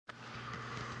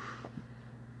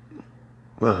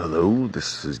Well, hello,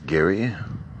 this is Gary,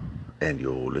 and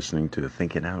you're listening to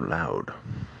Thinking Out Loud.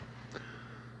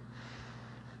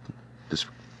 This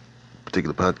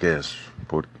particular podcast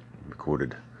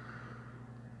recorded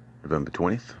November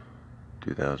 20th,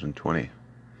 2020,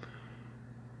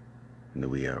 in the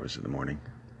wee hours of the morning.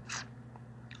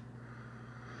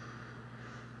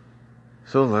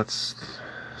 So lots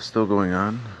still going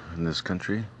on in this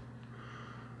country.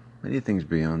 Many things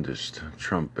beyond just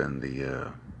Trump and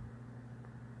the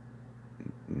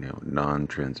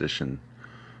non-transition,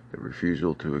 the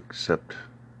refusal to accept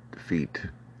defeat.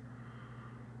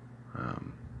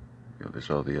 There's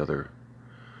all the other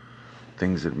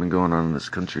things that have been going on in this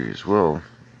country as well.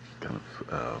 Kind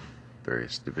of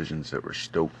various divisions that were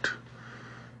stoked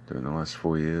during the last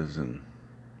 4 years, and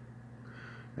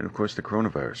of course the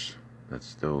coronavirus that's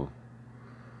still,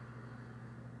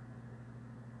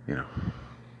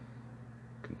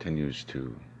 continues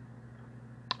to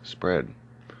spread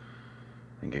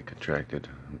and get contracted,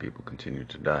 and people continue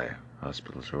to die.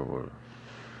 Hospitals are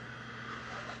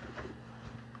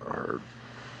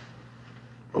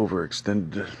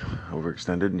overextended.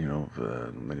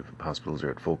 Many hospitals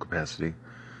are at full capacity,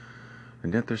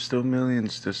 and yet there's still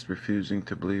millions just refusing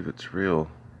to believe it's real.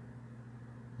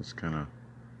 It's kind of,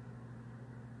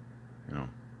 what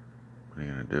are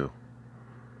you gonna do?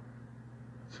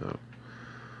 So,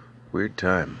 weird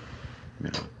time.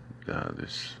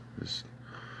 There's this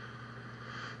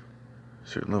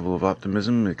certain level of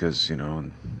optimism because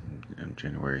in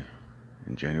January,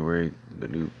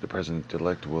 the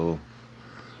president-elect will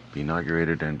be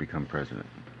inaugurated and become president.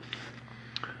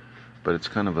 But it's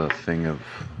kind of a thing of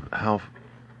how,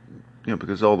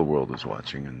 because all the world is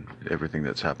watching, and everything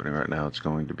that's happening right now, it's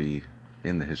going to be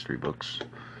in the history books.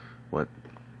 What,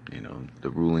 the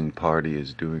ruling party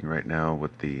is doing right now,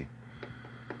 what the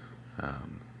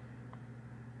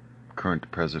current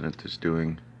president is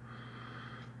doing,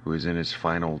 who is in his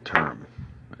final term,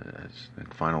 his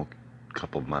final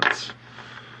couple months.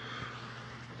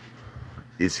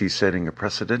 Is he setting a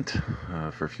precedent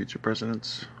for future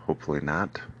presidents? Hopefully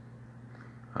not.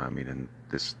 In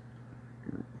this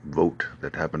vote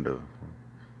that happened a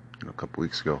couple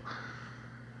weeks ago,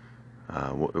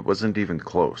 it wasn't even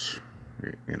close.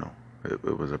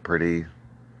 It was a pretty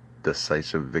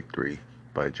decisive victory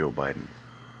by Joe Biden.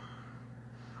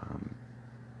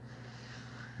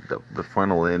 The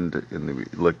final end in the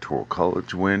Electoral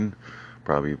College win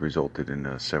probably resulted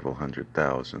in several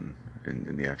 100,000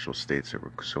 in the actual states that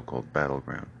were so-called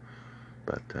battleground.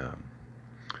 But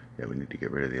we need to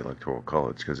get rid of the Electoral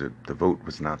College because the vote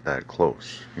was not that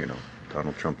close.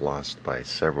 Donald Trump lost by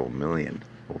several million,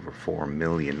 over 4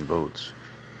 million votes.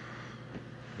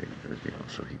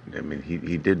 So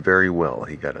he did very well.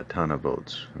 He got a ton of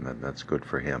votes, and that's good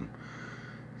for him.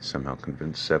 He somehow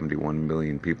convinced 71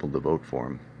 million people to vote for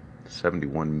him.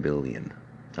 71 million.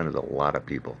 That is a lot of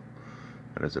people.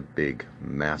 That is a big,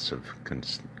 massive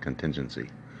contingency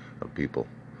of people.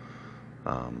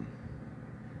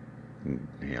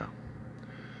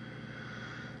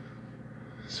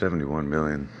 71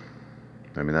 million.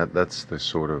 That's the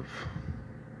sort of,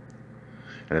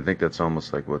 and I think that's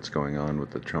almost like what's going on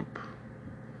with the Trump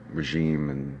regime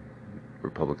and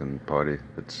Republican Party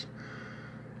that's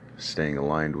staying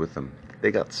aligned with them. They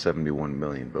got 71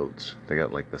 million votes. They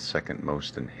got like the second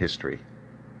most in history.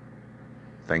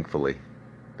 Thankfully,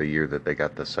 the year that they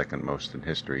got the second most in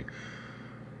history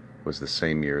was the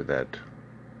same year that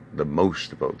the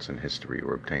most votes in history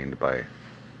were obtained by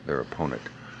their opponent.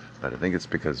 But I think it's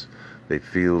because they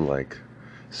feel like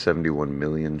 71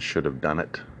 million should have done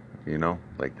it,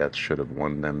 like that should have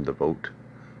won them the vote,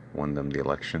 won them the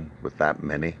election. With that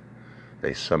many,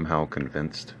 they somehow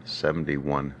convinced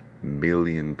 71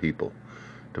 million people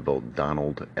to vote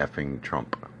Donald effing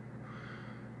Trump.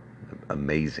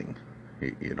 Amazing,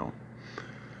 The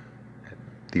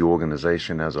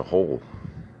organization as a whole,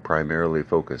 primarily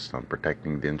focused on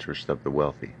protecting the interest of the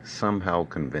wealthy, somehow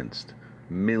convinced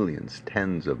millions,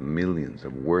 tens of millions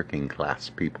of working class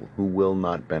people who will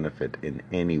not benefit in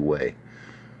any way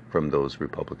from those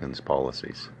Republicans'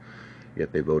 policies.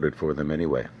 Yet they voted for them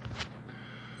anyway.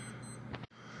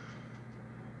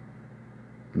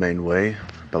 The main way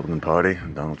the Republican Party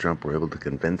and Donald Trump were able to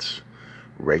convince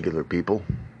regular people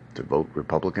to vote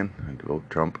Republican and to vote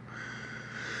Trump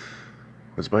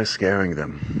was by scaring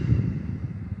them.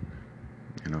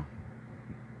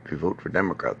 If you vote for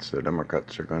Democrats, the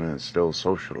Democrats are going to instill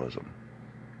socialism.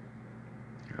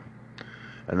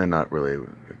 And they're not really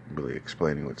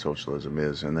explaining what socialism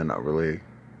is, and they're not really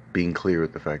being clear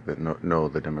with the fact that no,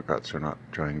 the Democrats are not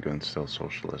trying to instill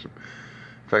socialism.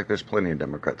 In fact, there's plenty of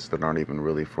Democrats that aren't even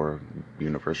really for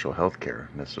universal health care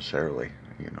necessarily.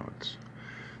 It's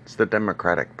It's the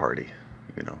Democratic Party.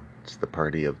 It's the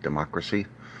party of democracy.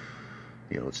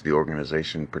 It's the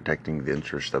organization protecting the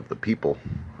interest of the people,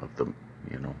 of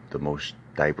the most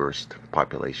diverse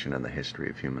population in the history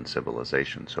of human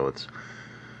civilization. So it's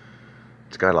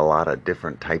got a lot of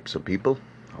different types of people,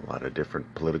 a lot of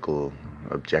different political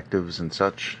objectives and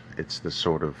such. It's the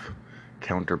sort of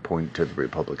counterpoint to the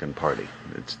Republican Party.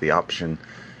 It's the option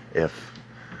if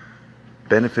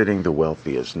benefiting the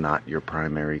wealthy is not your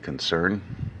primary concern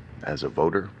as a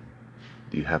voter.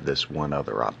 You have this one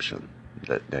other option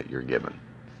that you're given.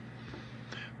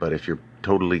 But if you're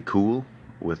totally cool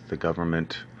with the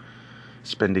government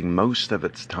spending most of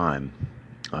its time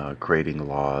creating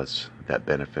laws that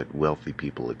benefit wealthy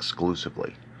people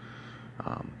exclusively,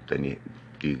 then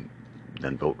you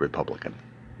then vote Republican,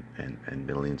 and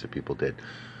millions of people did.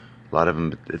 A lot of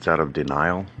them, it's out of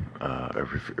denial, a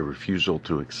refusal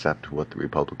to accept what the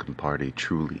Republican Party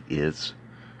truly is,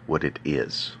 what it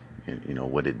is,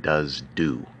 what it does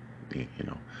do.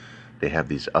 They have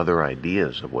these other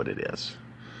ideas of what it is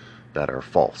that are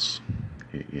false,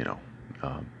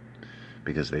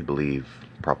 because they believe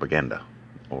propaganda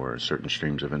or certain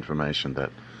streams of information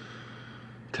that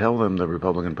tell them the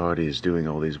Republican Party is doing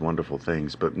all these wonderful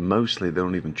things, but mostly they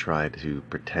don't even try to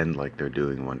pretend like they're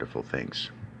doing wonderful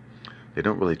things. They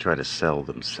don't really try to sell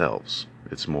themselves.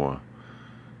 It's more,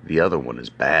 the other one is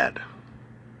bad,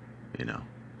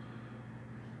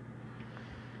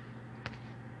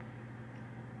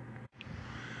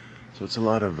 So it's a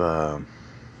lot of,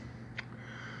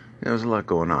 there's a lot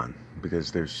going on,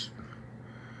 because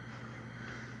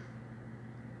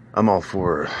I'm all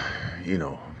for,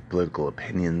 political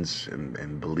opinions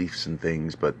and beliefs and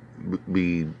things, but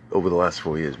we, over the last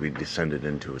 4 years, we descended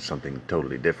into something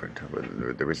totally different.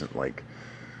 There isn't like,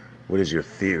 what is your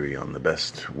theory on the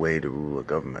best way to rule a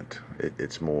government?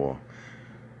 It's more,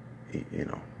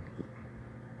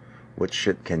 what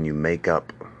shit can you make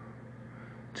up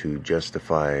to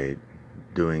justify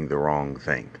doing the wrong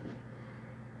thing?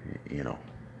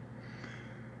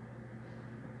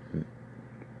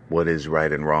 What is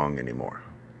right and wrong anymore?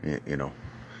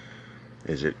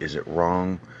 Is it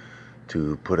wrong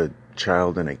to put a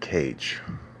child in a cage?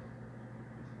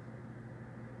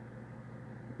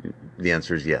 The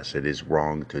answer is yes, it is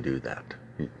wrong to do that.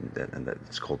 And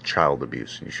that's called child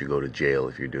abuse. You should go to jail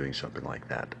if you're doing something like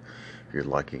that. If you're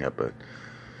locking up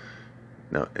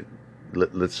Now,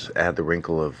 let's add the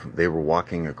wrinkle of they were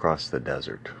walking across the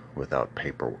desert without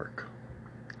paperwork.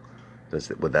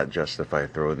 Would that justify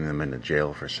throwing them into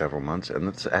jail for several months? And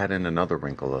let's add in another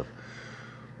wrinkle of,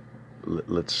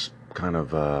 let's kind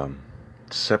of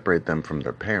separate them from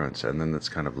their parents, and then let's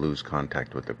kind of lose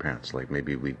contact with their parents. Like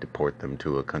maybe we deport them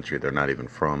to a country they're not even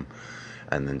from,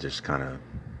 and then just kind of,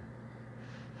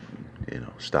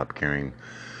 stop caring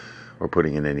or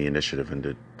putting in any initiative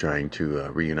into trying to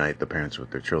reunite the parents with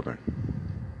their children.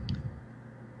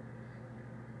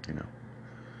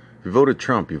 If you voted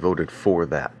Trump, you voted for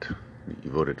that. You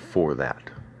voted for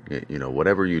that.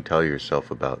 Whatever you tell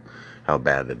yourself about how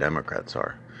bad the Democrats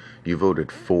are, you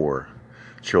voted for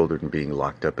children being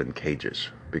locked up in cages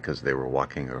because they were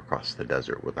walking across the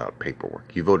desert without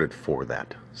paperwork. You voted for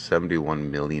that. 71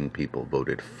 million people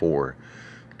voted for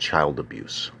child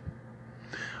abuse.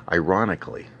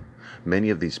 Ironically, many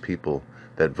of these people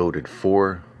that voted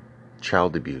for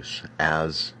child abuse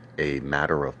as a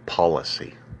matter of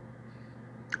policy,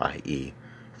 i.e.,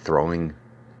 throwing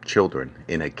children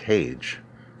in a cage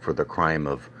for the crime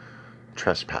of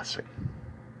trespassing.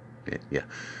 Yeah.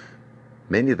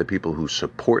 Many of the people who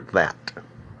support that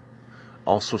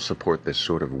also support this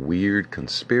sort of weird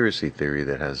conspiracy theory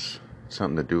that has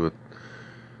something to do with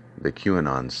the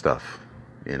QAnon stuff.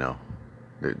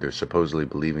 They're supposedly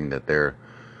believing that their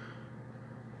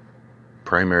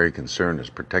primary concern is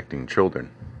protecting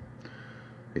children,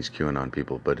 these QAnon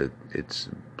people, but it's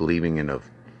believing in a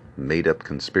made-up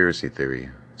conspiracy theory,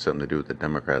 something to do with the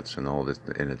Democrats and all this,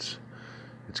 and it's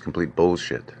complete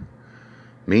bullshit.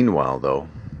 Meanwhile, though,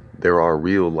 there are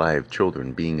real live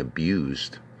children being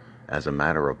abused as a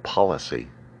matter of policy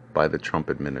by the Trump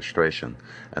administration,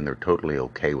 and they're totally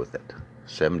okay with it.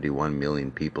 71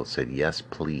 million people said, yes,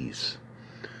 please.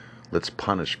 Let's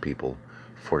punish people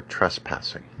for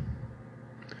trespassing.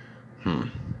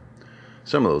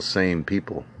 Some of those same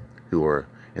people who are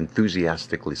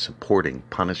enthusiastically supporting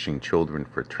punishing children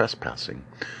for trespassing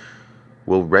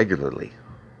will regularly,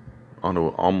 on an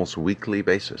almost weekly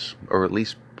basis, or at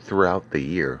least throughout the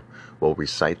year, will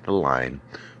recite the line,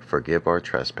 "Forgive our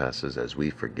trespasses as we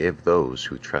forgive those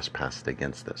who trespassed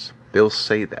against us." They'll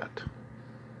say that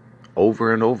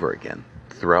over and over again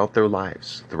throughout their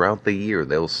lives, throughout the year,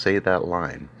 they'll say that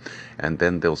line, and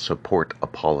then they'll support a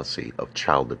policy of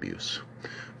child abuse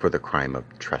for the crime of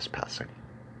trespassing.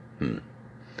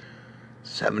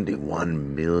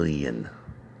 71 million.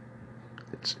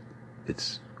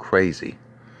 It's crazy.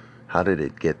 How did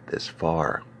it get this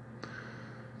far?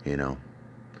 You know,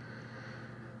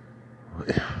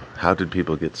 how did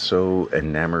people get so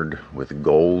enamored with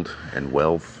gold and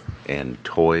wealth and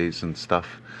toys and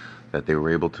stuff that they were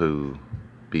able to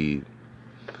be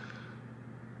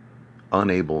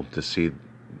unable to see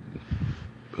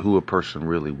who a person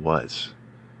really was?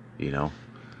 You know,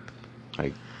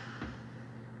 like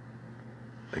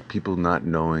people not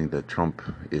knowing that Trump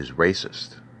is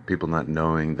racist, people not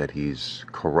knowing that he's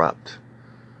corrupt,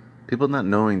 people not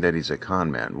knowing that he's a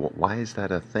con man. Why is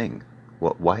that a thing?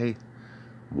 Why?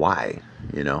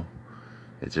 You know,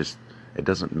 it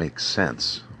doesn't make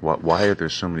sense. Why are there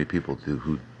so many people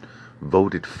who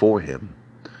voted for him,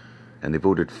 and they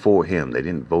voted for him? They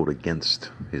didn't vote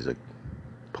against his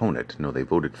opponent. No, they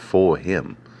voted for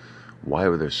him. Why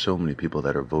are there so many people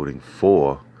that are voting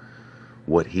for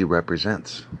what he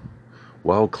represents,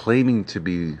 while claiming to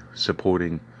be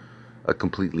supporting a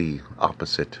completely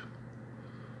opposite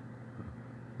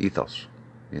ethos,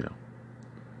 you know?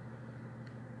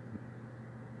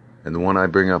 And the one I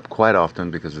bring up quite often,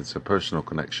 because it's a personal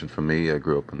connection for me. I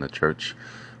grew up in the church,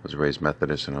 was raised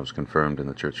Methodist, and I was confirmed in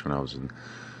the church when I was in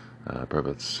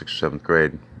probably 6th or 7th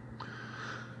grade.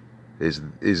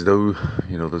 Is though,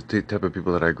 you know, the type of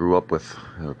people that I grew up with,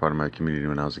 were part of my community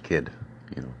when I was a kid.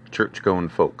 You know, church-going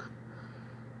folk.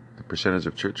 The percentage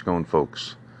of church-going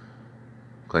folks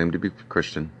claim to be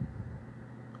Christian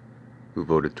who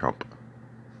voted Trump.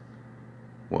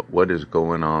 What is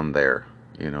going on there?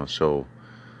 You know, so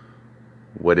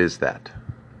what is that?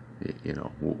 You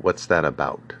know, what's that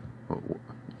about?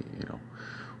 You know,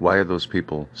 why are those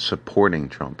people supporting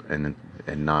Trump and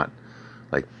not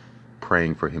like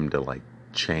praying for him to like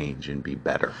change and be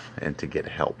better and to get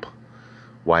help?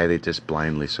 Why are they just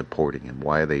blindly supporting him?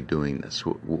 Why are they doing this?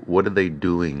 What are they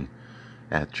doing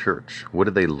at church? What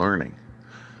are they learning?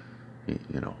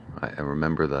 You know, I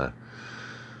remember the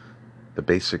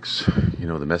basics, you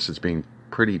know, the message being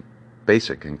pretty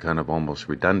basic and kind of almost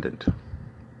redundant.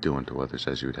 Do unto others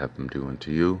as you would have them do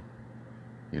unto you.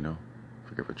 You know,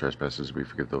 forgive our trespasses, we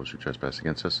forgive those who trespass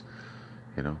against us.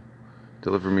 You know,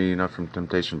 deliver me not from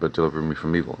temptation, but deliver me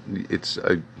from evil. It's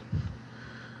a,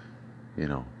 you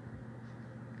know,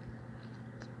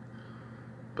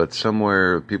 but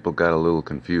somewhere people got a little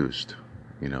confused.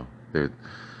 You know,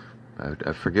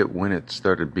 I forget when it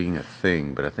started being a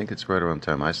thing, but I think it's right around the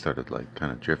time I started like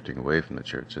kind of drifting away from the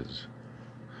churches.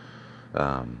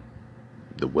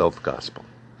 The wealth gospel.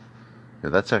 You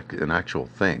know, that's an actual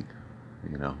thing.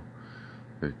 You know,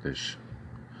 there's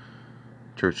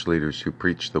church leaders who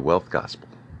preach the wealth gospel.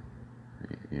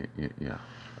 Yeah.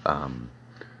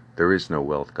 There is no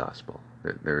wealth gospel.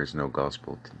 There is no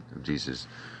gospel of Jesus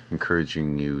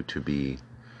encouraging you to be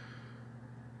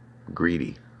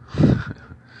greedy.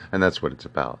 And that's what it's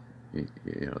about. You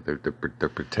know, they're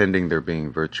pretending they're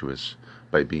being virtuous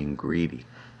by being greedy.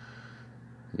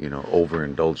 You know,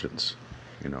 overindulgence.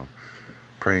 You know,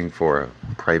 praying for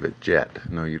a private jet.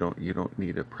 No, you don't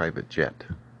need a private jet.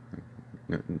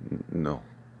 No.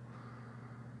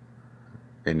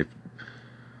 And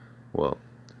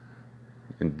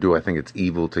and do I think it's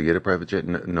evil to get a private jet?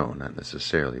 No, not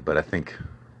necessarily. But I think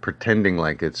pretending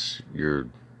like you're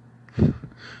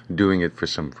doing it for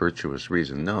some virtuous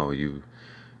reason. No, you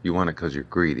want it because you're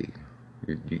greedy.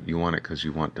 You want it because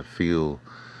you want to feel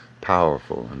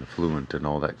powerful and affluent and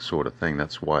all that sort of thing.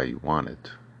 That's why you want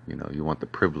it. You know, you want the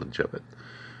privilege of it,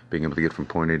 being able to get from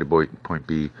point A to point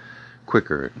B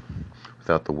quicker,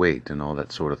 without the wait and all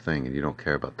that sort of thing, and you don't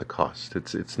care about the cost.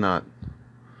 It's not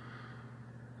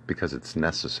because it's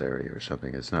necessary or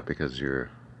something. It's not because you're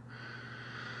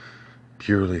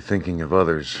purely thinking of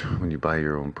others when you buy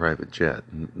your own private jet.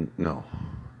 No.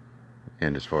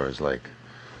 And as far as like,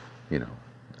 you know,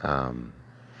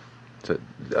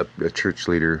 a church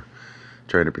leader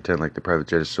trying to pretend like the private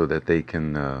jet is so that they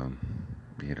can,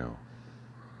 you know,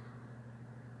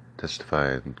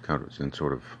 testify and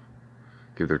sort of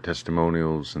give their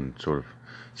testimonials and sort of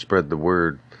spread the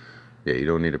word. Yeah, you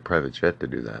don't need a private jet to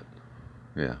do that.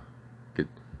 Yeah,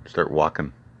 start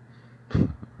walking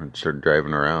and start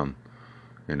driving around.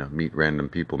 You know, meet random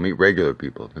people, meet regular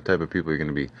people. The type of people you're going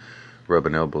to be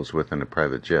rubbing elbows with in a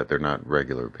private jet, they're not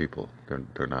regular people.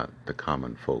 They're not the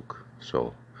common folk.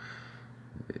 So,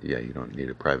 yeah, you don't need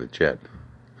a private jet.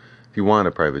 If you want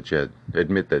a private jet,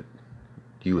 admit that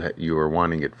you are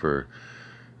wanting it for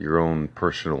your own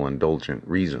personal indulgent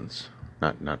reasons,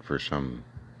 not for some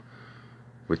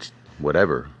which,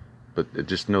 whatever, but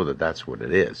just know that that's what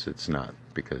it is. It's not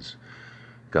because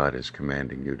God is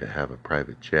commanding you to have a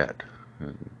private jet.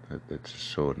 It's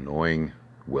so annoying,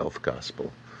 wealth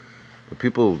gospel. But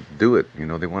people do it,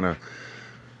 they want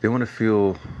to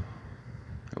feel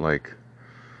like,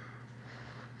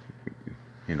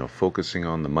 focusing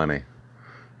on the money,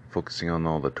 focusing on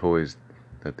all the toys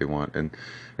that they want, and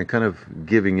kind of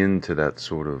giving in to that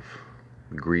sort of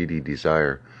greedy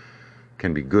desire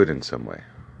can be good in some way,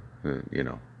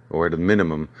 or at a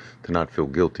minimum to not feel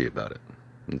guilty about it.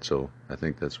 And so I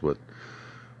think that's where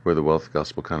the wealth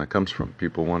gospel kind of comes from.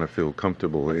 People want to feel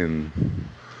comfortable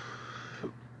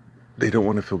they don't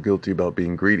want to feel guilty about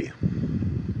being greedy.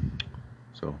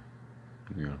 So,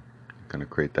 kind of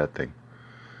create that thing.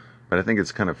 But I think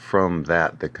it's kind of from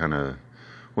that kind of,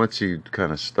 once you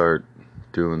kind of start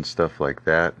doing stuff like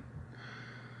that,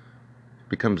 it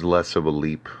becomes less of a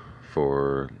leap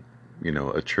for,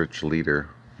 a church leader,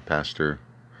 pastor,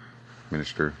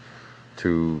 minister,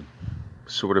 to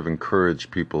sort of encourage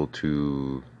people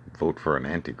to vote for an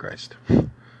antichrist.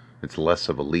 It's less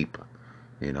of a leap,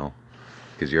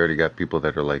 because you already got people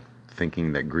that are like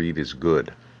thinking that greed is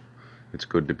good. It's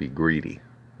good to be greedy,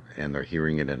 and they're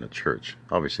hearing it in a church.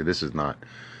 Obviously, this is not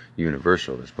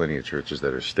universal. There's plenty of churches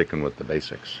that are sticking with the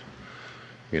basics,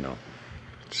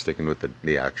 sticking with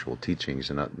the actual teachings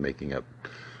and not making up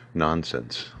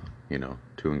nonsense,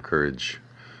 to encourage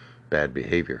bad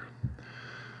behavior.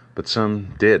 But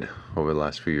some did over the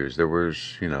last few years. There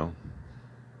was,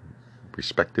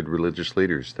 respected religious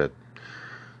leaders that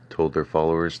told their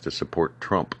followers to support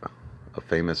Trump, a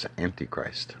famous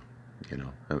antichrist,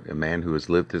 a man who has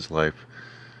lived his life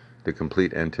the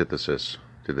complete antithesis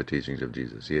to the teachings of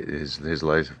Jesus. His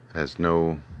life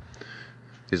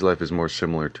is more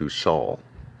similar to Saul,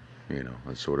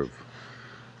 a sort of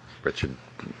wretched,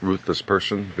 ruthless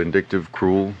person, vindictive,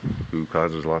 cruel, who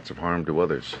causes lots of harm to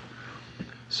others.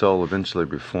 Saul eventually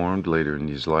reformed later in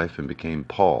his life and became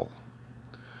Paul.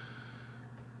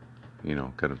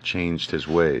 Kind of changed his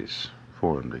ways,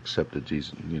 formed, accepted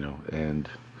Jesus, and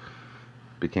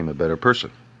became a better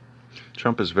person.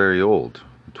 Trump is very old,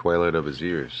 the twilight of his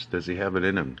years. Does he have it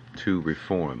in him to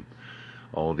reform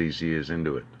all these years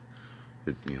into it?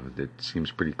 It seems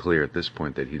pretty clear at this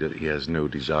point that he has no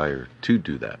desire to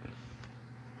do that,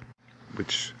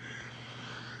 which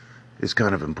is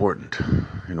kind of important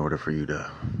in order for you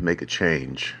to make a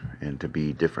change and to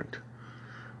be different.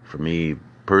 For me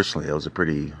personally, I was a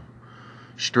pretty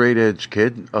straight edge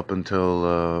kid up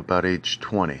until about age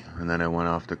 20, and then I went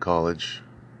off to college.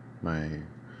 My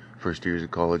first years of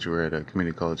college were at a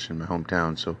community college in my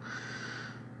hometown, so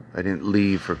I didn't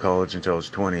leave for college until I was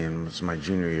 20, and it was my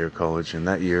junior year of college. And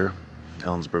that year,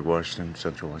 Ellensburg, Washington,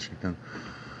 Central Washington,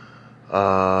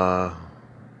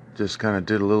 just kind of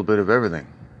did a little bit of everything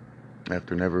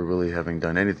after never really having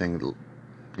done anything,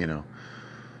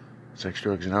 sex,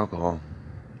 drugs, and alcohol,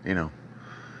 and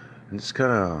just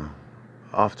kind of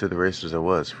off to the races I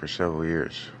was for several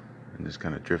years, and just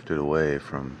kind of drifted away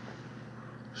from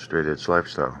straight edge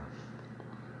lifestyle.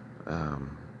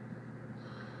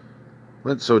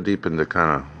 Went so deep into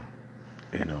kind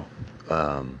of,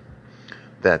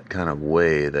 that kind of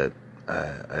way that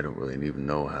I don't really even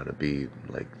know how to be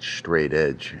like straight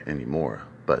edge anymore.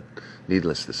 But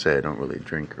needless to say, I don't really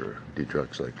drink or do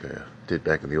drugs like I did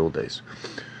back in the old days.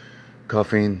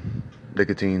 Caffeine,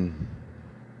 nicotine,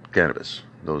 cannabis.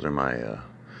 Those are my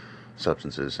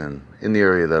substances. And in the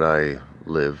area that I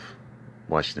live,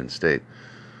 Washington State,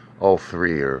 all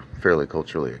three are fairly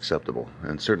culturally acceptable.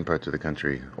 In certain parts of the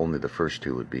country, only the first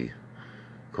two would be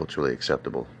culturally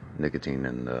acceptable, nicotine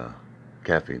and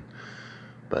caffeine.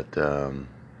 But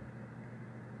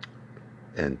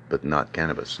not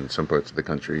cannabis. In some parts of the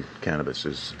country, cannabis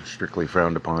is strictly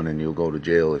frowned upon, and you'll go to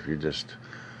jail if you just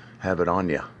have it on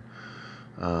you.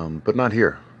 But not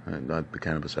here. Not the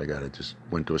cannabis I got. I just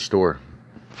went to a store.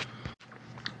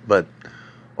 But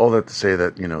all that to say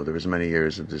that, there was many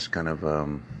years of just kind of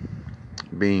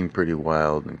being pretty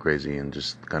wild and crazy and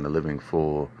just kind of living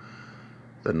for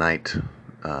the night,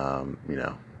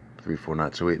 3-4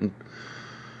 nights a week. And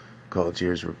college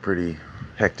years were pretty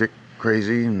hectic,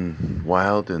 crazy, and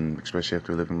wild, and especially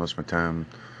after living most of my time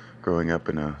growing up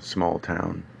in a small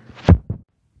town.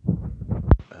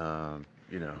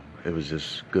 It was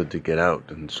just good to get out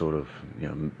and sort of,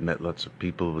 met lots of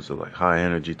people. It was a high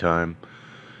energy time.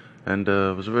 And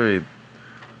it was very,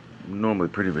 normally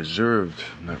pretty reserved,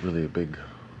 not really a big,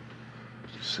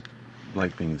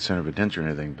 like being the center of attention or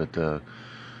anything. But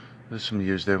there's some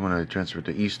years there when I transferred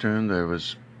to Eastern, there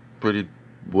was pretty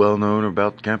well known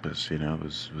about campus. It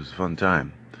was a fun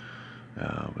time.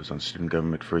 I was on student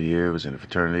government for a year, was in a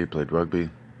fraternity, played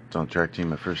rugby. was on track team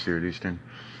my first year at Eastern,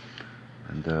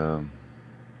 and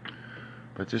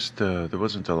but just there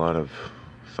wasn't a lot of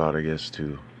thought, I guess,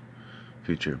 to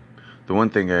future. The one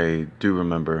thing I do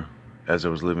remember, as I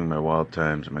was living my wild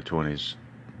times in my 20s,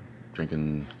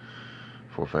 drinking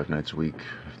 4 or 5 nights a week,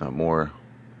 if not more,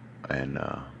 and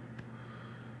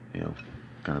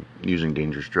kind of using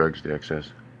dangerous drugs to excess.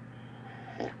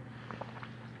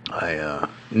 I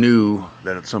knew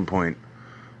that at some point,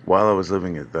 while I was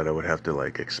living it, that I would have to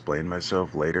explain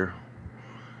myself later.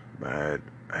 But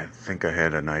I think I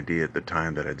had an idea at the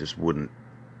time that I just wouldn't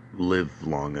live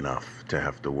long enough to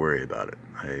have to worry about it.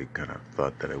 I kind of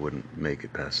thought that I wouldn't make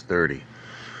it past 30,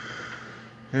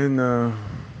 and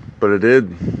but I did,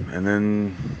 and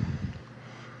then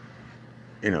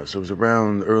so it was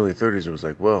around early 30s. It was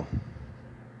like, well,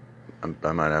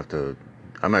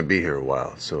 I might be here a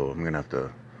while, so I'm gonna have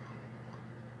to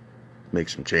make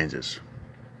some changes.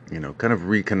 Kind of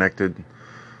reconnected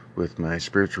with my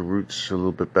spiritual roots a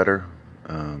little bit better.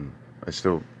 I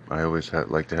always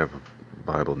like to have a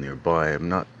Bible nearby. I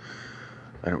don't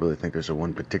really think there's a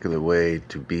one particular way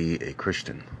to be a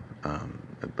Christian,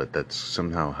 but that's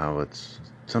somehow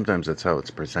sometimes that's how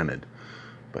it's presented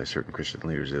by certain Christian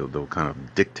leaders. They'll kind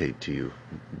of dictate to you.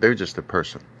 They're just a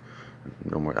person.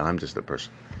 No more. I'm just a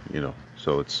person.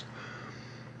 So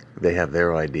they have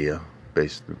their idea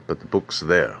based, but the book's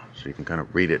there, so you can kind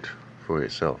of read it for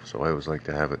yourself. So I always like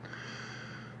to have it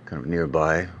kind of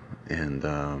nearby and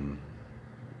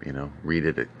read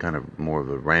it at kind of more of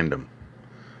a random.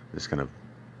 Just kind of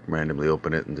randomly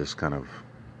open it and just kind of,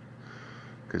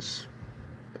 because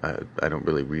I don't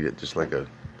really read it just like a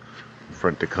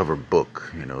front to cover book.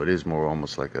 It is more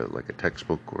almost like a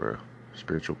textbook or a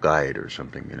spiritual guide or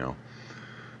something.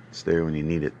 It's there when you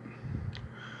need it.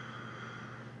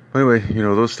 Anyway,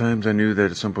 those times I knew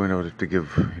that at some point I would have to give,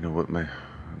 what my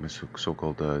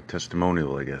so-called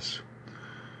testimonial, I guess.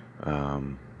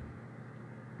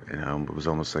 It was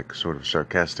almost like sort of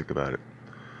sarcastic about it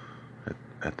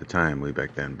at the time, way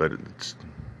back then. But it's,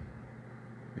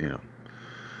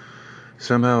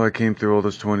 somehow I came through all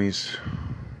those 20s,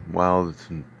 wild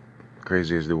and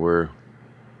crazy as they were,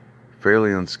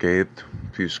 fairly unscathed.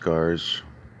 A few scars,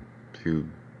 a few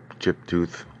chipped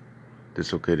tooth,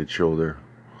 dislocated shoulder,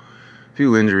 a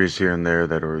few injuries here and there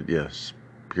that are, yes,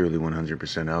 purely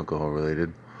 100% alcohol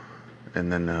related.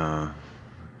 And then, a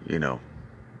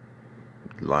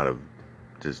lot of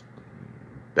just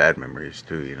bad memories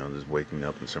too, just waking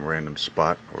up in some random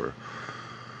spot or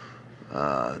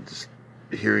just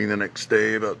hearing the next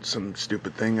day about some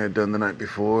stupid thing I'd done the night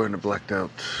before in a blacked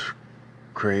out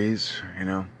craze,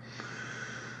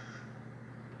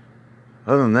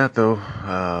 Other than that though,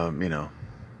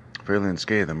 fairly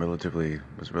unscathed. I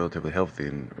was relatively healthy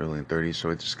in early 30s, so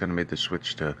I just kind of made the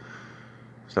switch to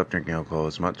stop drinking alcohol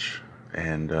as much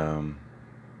and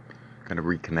kind of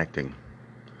reconnecting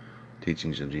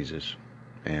teachings of Jesus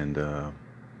and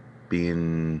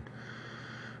being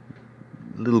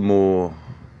a little more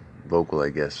vocal, I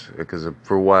guess, because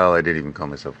for a while I didn't even call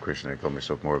myself Christian. I called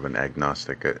myself more of an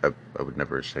agnostic. I would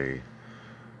never say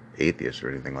atheist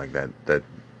or anything like that. That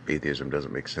atheism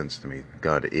doesn't make sense to me.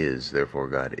 God is, therefore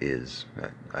God is.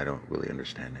 I don't really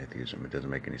understand atheism. It doesn't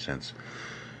make any sense.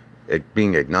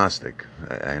 Being agnostic,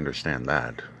 I understand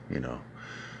that,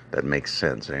 that makes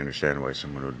sense. I understand why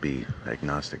someone would be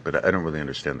agnostic, but I don't really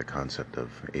understand the concept of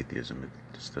atheism. It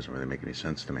just doesn't really make any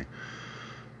sense to me.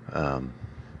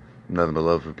 Nothing but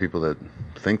love for people that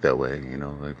think that way.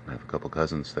 I have a couple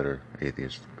cousins that are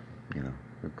atheists. They're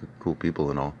cool people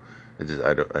and all.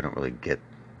 I don't really get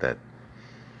that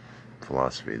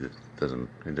philosophy. It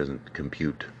doesn't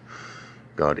compute.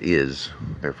 God is,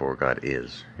 therefore God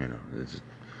is. It's,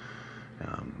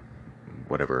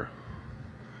 whatever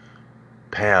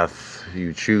path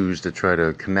you choose to try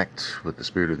to connect with the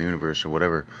spirit of the universe or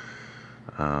whatever,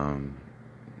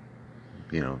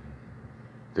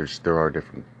 there are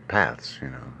different paths,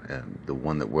 and the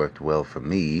one that worked well for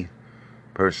me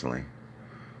personally,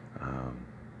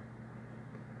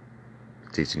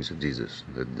 teachings of Jesus,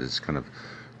 that this kind of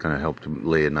helped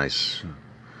lay a nice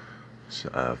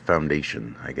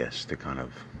foundation, I guess, to kind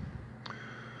of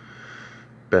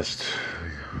best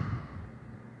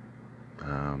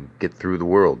get through the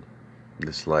world,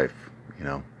 this life,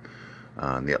 and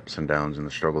the ups and downs and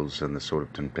the struggles and the sort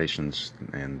of temptations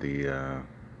and the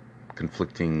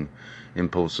conflicting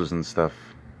impulses and stuff.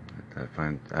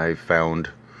 I found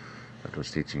that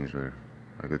those teachings were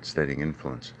a good steadying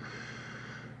influence.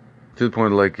 To the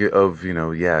point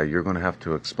you're going to have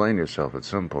to explain yourself at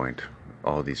some point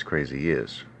all these crazy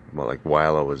years. Well,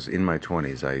 while I was in my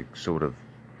 20s,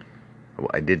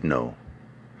 I did know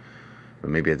But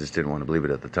maybe I just didn't want to believe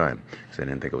it at the time because I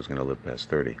didn't think I was going to live past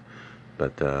 30.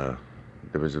 But there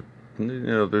was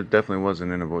there definitely was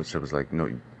an inner voice that was like,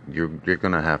 no, you're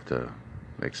going to have to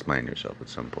explain yourself at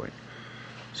some point.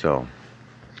 So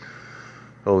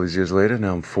all these years later,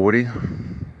 now I'm 40,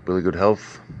 really good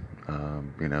health,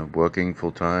 working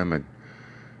full time. I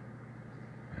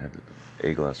had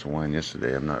a glass of wine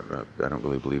yesterday. I don't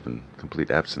really believe in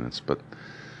complete abstinence, but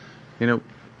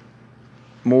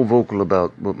more vocal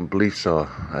about what my beliefs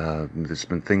are. There's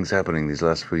been things happening these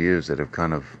last few years that have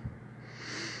kind of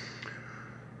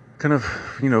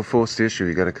forced the issue.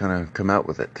 You got to kind of come out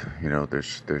with it.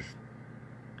 There's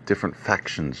different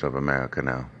factions of America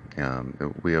now.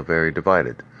 We are very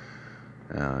divided,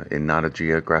 in not a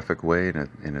geographic way,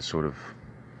 in a sort of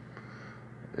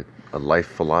a life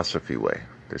philosophy way.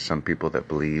 There's some people that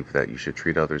believe that you should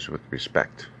treat others with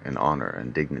respect and honor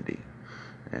and dignity.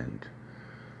 And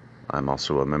I'm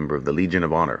also a member of the Legion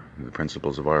of Honor. The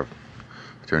principles of our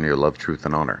fraternity are love, truth,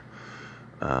 and honor.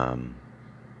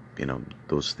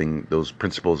 Those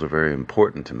principles are very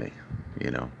important to me,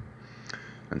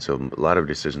 And so a lot of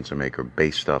decisions I make are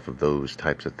based off of those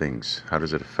types of things. How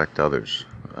does it affect others?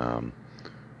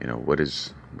 What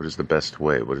is the best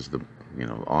way? What is the,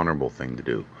 honorable thing to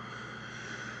do?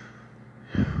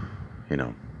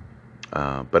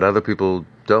 But other people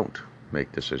don't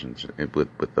make decisions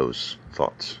with those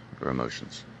thoughts or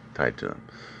emotions tied to them.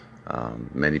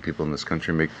 Many people in this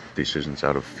country make decisions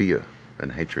out of fear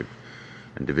and hatred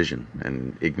and division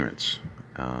and ignorance.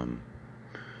 And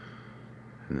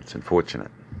it's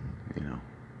unfortunate,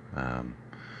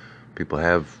 people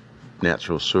have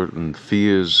natural certain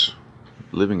fears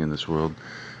living in this world,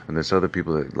 and there's other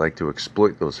people that like to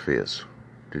exploit those fears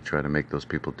to try to make those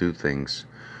people do things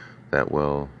that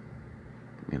will,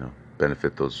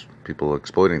 benefit those people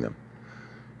exploiting them.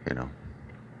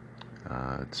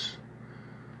 It's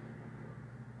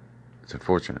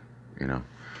unfortunate,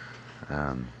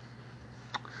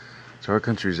 So our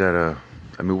country's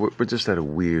we're just at a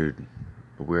weird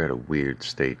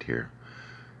state here.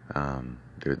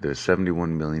 There's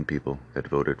 71 million people that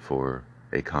voted for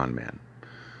a con man,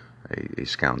 a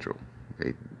scoundrel,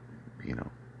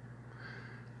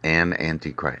 an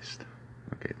antichrist.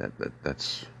 Okay,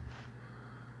 that's.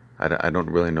 I don't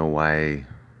really know why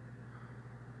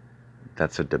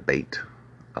that's a debate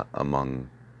among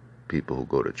people who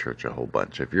go to church a whole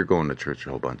bunch. If you're going to church a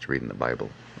whole bunch reading the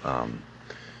Bible,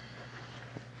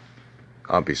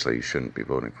 obviously you shouldn't be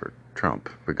voting for Trump,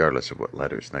 regardless of what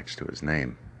letter's next to his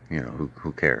name.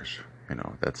 Who cares?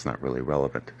 That's not really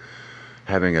relevant.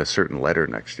 Having a certain letter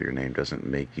next to your name doesn't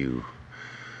make you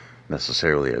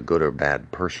necessarily a good or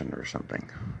bad person or something,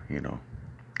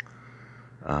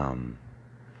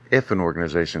 If an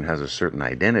organization has a certain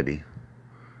identity,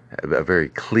 a very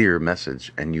clear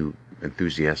message, and you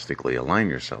enthusiastically align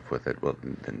yourself with it, well,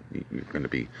 then you're going to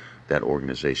be that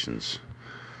organization's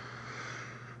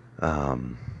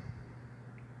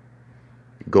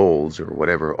goals or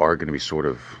whatever are going to be sort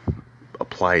of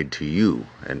applied to you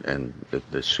and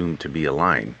assumed to be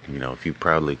aligned. If you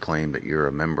proudly claim that you're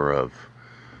a member of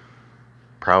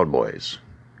Proud Boys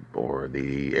or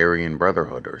the Aryan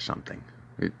Brotherhood or something,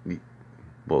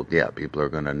 well, yeah, people are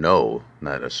going to know,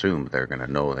 not assume, they're going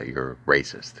to know that you're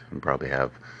racist and probably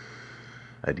have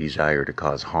a desire to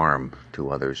cause harm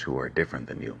to others who are different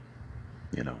than you,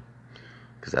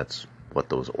 because that's what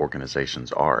those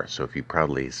organizations are. So if you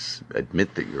proudly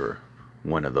admit that you're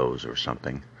one of those or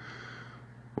something,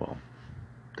 well,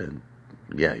 then,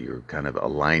 yeah, you're kind of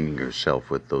aligning yourself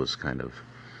with those kind of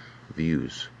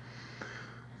views.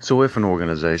 So if an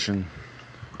organization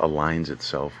aligns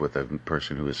itself with a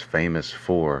person who is famous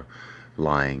for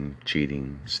lying,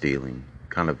 cheating, stealing,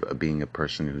 kind of being a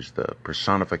person who's the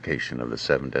personification of the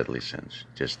 7 deadly sins,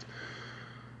 just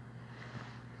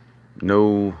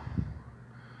no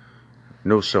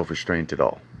self-restraint at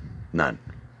all, none,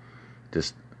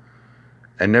 just,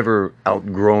 and never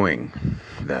outgrowing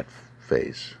that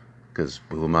phase, because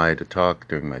who am I to talk?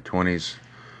 During my 20s,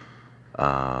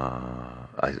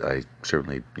 I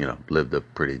certainly, lived a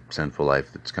pretty sinful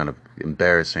life that's kind of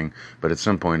embarrassing, but at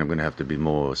some point I'm going to have to be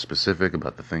more specific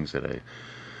about the things that I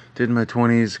did in my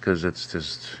 20s, because it's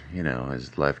just,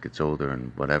 as life gets older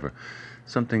and whatever,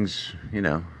 some things,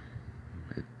 and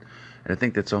I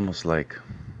think that's almost like,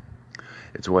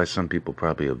 it's why some people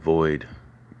probably avoid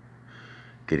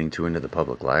getting too into the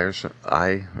public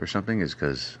eye or something, is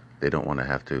because they don't want to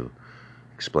have to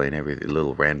explain every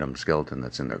little random skeleton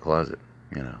that's in their closet,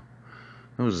 It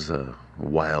was a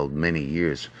wild many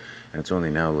years, and it's only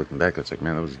now looking back, it's like,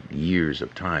 man, that was years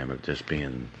of time of just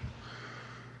being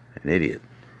an idiot,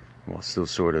 while still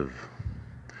sort of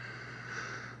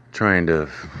trying to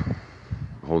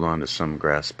hold on to some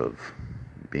grasp of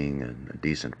being a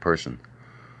decent person.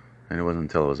 And it wasn't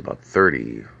until I was about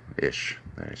 30-ish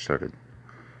that I started,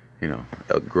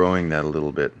 outgrowing that a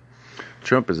little bit.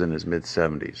 Trump is in his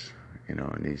mid-70s, and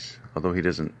although he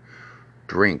doesn't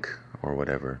drink or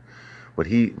whatever,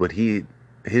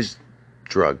 his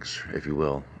drugs, if you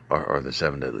will, are the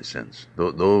seven deadly sins.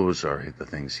 Those are the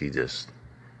things he just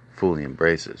fully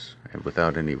embraces, and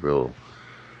without any real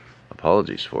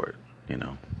apologies for it.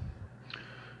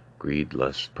 Greed,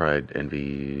 lust, pride,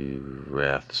 envy,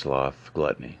 wrath, sloth,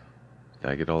 gluttony. Did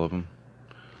I get all of them?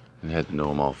 I had to know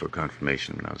them all for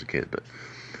confirmation when I was a kid, but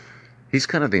he's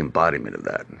kind of the embodiment of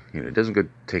that. He doesn't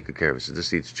take good care of himself.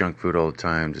 Just eats junk food all the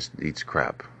time, just eats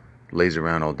crap. Lays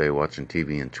around all day watching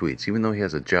TV and tweets. Even though he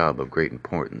has a job of great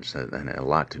importance and a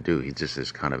lot to do, he just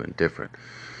is kind of indifferent.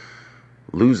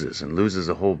 Loses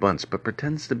a whole bunch, but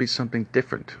pretends to be something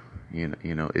different.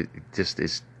 It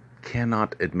just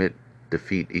cannot admit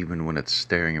defeat even when it's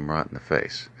staring him right in the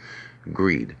face.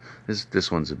 Greed. This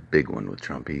one's a big one with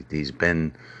Trump. He's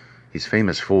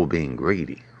famous for being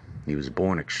greedy. He was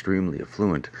born extremely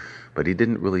affluent, but he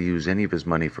didn't really use any of his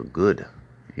money for good.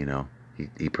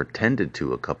 He pretended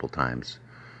to a couple times.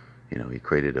 He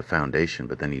created a foundation,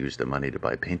 but then he used the money to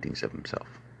buy paintings of himself.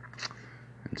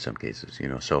 In some cases,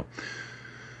 so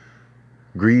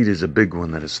greed is a big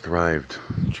one that has thrived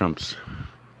Trump's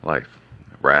life.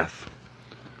 Wrath.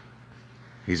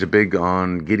 He's a big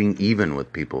on getting even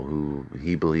with people who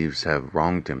he believes have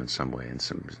wronged him in some way. And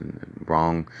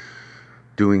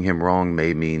doing him wrong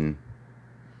may mean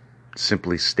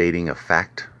simply stating a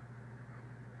fact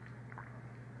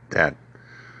that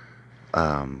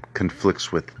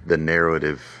conflicts with the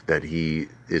narrative that he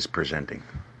is presenting.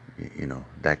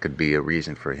 That could be a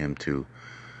reason for him to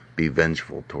be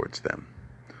vengeful towards them.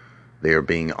 They are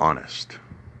being honest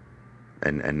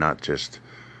and not just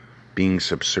being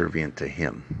subservient to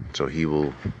him. So he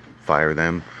will fire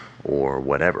them or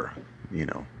whatever,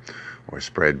 or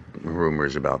spread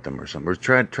rumors about them or something, or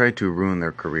try to ruin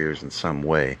their careers in some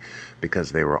way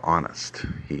because they were honest.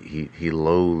 He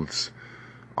loathes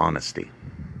honesty.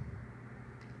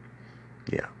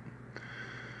 Yeah.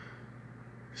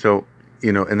 So,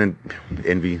 and then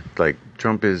envy, like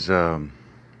Trump is,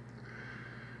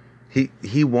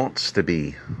 he wants to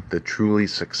be the truly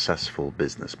successful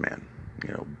businessman.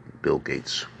 Bill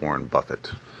Gates, Warren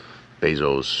Buffett,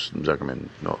 Bezos,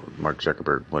 Mark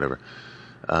Zuckerberg, whatever.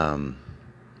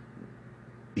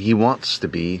 He wants to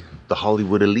be the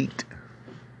Hollywood elite.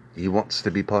 He wants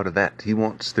to be part of that. He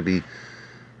wants to be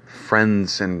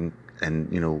friends and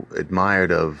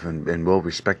admired of and well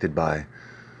respected by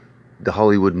the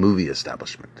Hollywood movie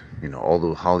establishment. All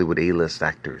the Hollywood A-list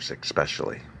actors,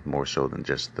 especially, more so than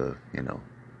just the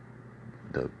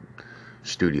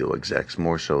studio execs,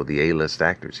 more so the A-list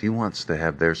actors. He wants to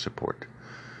have their support.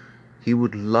 He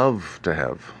would love to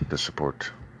have the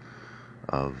support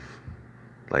of,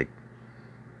 like,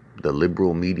 the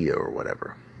liberal media or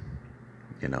whatever.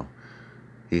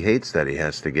 He hates that he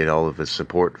has to get all of his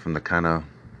support from the kind of,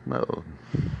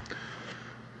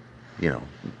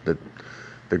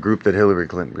 the group that Hillary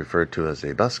Clinton referred to as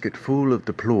a basket full of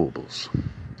deplorables.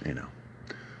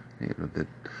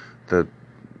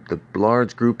 The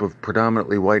large group of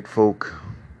predominantly white folk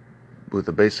with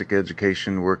a basic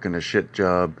education, working a shit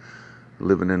job,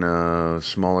 living in a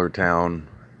smaller town,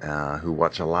 who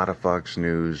watch a lot of Fox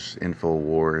News,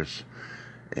 InfoWars,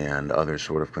 and other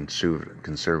sort of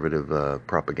conservative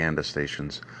propaganda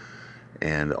stations,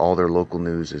 and all their local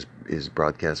news is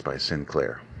broadcast by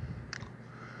Sinclair.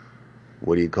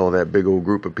 What do you call that big old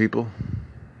group of people?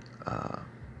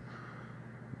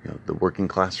 The working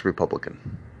class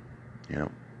Republican.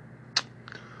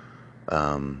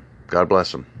 God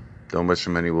bless them. Don't wish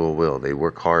them any ill will. They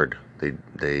work hard.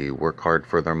 They work hard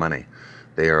for their money.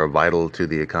 They are vital to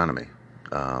the economy.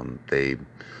 They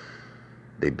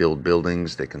build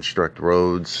buildings. They construct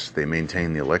roads. They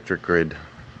maintain the electric grid.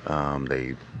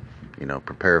 They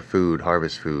prepare food,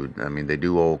 harvest food. I mean, they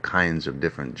do all kinds of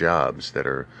different jobs that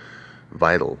are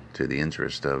vital to the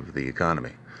interest of the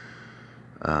economy.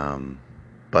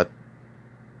 But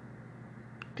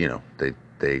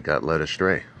they got led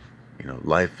astray.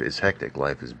 Life is hectic,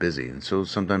 life is busy, and so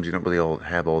sometimes you don't really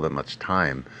have all that much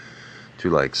time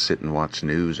to sit and watch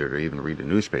news or to even read a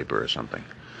newspaper or something.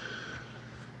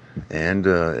 And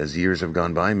as years have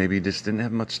gone by, maybe you just didn't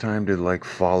have much time to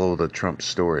follow the Trump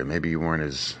story. Maybe you weren't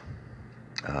as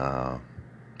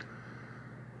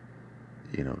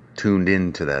tuned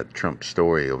into that Trump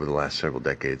story over the last several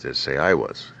decades as, say, I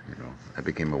was. I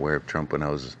became aware of Trump when I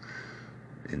was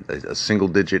in a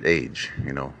single-digit age.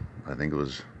 I think it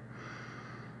was.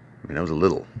 I was a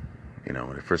little. When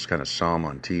I first kind of saw him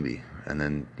on TV. and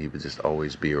then he would just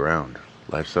always be around.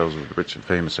 Lifestyles of the Rich and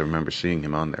Famous. I remember seeing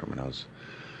him on there when I was,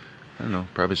 I don't know,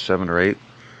 probably 7 or 8,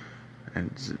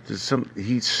 and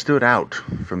he stood out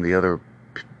from the other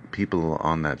people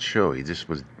on that show. He just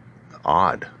was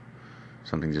odd.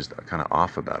 Something just kind of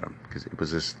off about him, because it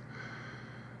was this.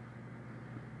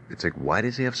 It's like, why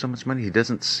does he have so much money? He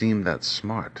doesn't seem that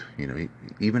smart.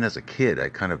 Even as a kid, I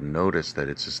kind of noticed that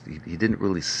it's just, he didn't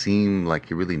really seem like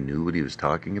he really knew what he was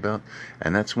talking about.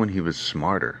 And that's when he was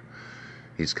smarter.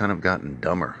 He's kind of gotten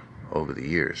dumber over the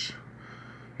years,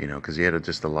 because he had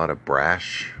just a lot of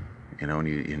brash, and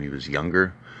he was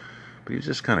younger. But he was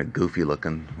just kind of goofy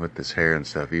looking with his hair and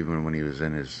stuff, even when he was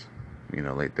in his,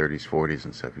 late 30s, 40s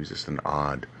and stuff. He was just an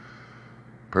odd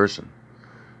person.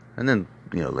 And then,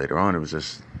 later on, it was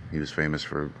just, he was famous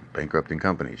for bankrupting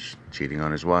companies, cheating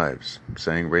on his wives,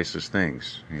 saying racist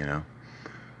things, And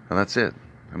that's it.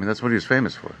 I mean, that's what he was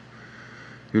famous for.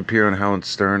 He would appear on Howard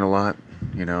Stern a lot,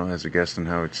 as a guest on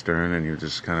Howard Stern, and he would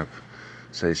just kind of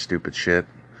say stupid shit.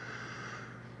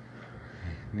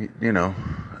 He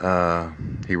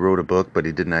wrote a book, but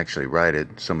he didn't actually write it.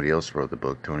 Somebody else wrote the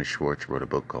book. Tony Schwartz wrote a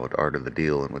book called Art of the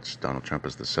Deal, in which Donald Trump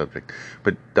is the subject.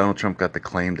 But Donald Trump got the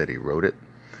claim that he wrote it.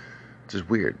 Which is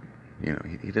weird.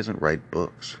 He doesn't write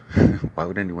books. Why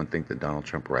would anyone think that Donald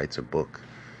Trump writes a book?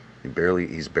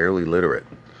 He's barely literate,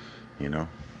 and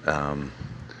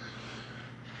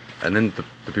then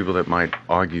the people that might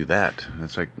argue that,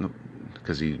 it's like,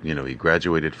 because he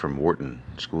graduated from Wharton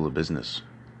School of Business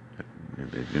at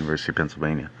the University of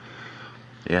Pennsylvania.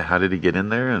 Yeah, how did he get in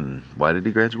there, and why did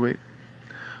he graduate?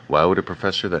 Why would a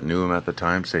professor that knew him at the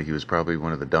time say he was probably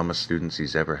one of the dumbest students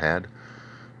he's ever had?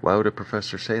 Why would a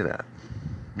professor say that?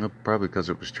 Well, probably because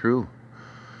it was true.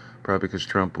 Probably because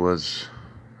Trump was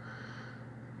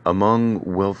among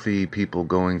wealthy people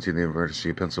going to the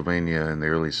University of Pennsylvania in the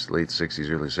late 60s,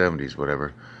 early 70s,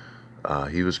 whatever.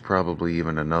 He was probably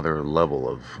even another level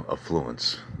of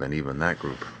affluence than even that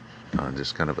group.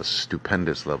 Just kind of a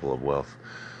stupendous level of wealth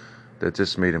that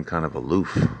just made him kind of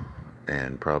aloof,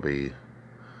 and probably,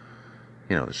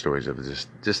 the stories of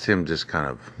just him just kind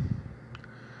of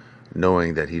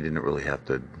knowing that he didn't really have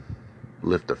to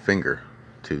lift a finger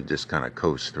to just kind of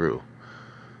coast through.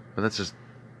 But that's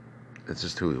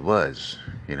just who he was,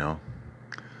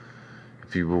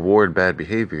 If you reward bad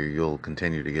behavior, you'll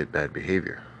continue to get bad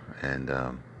behavior. And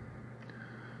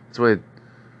that's why,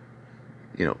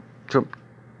 Trump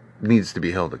needs to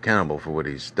be held accountable for what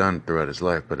he's done throughout his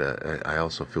life. But I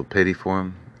also feel pity for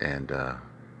him, and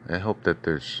I hope that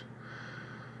there's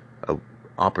a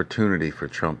opportunity for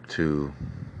Trump to,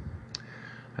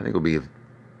 I think it'll be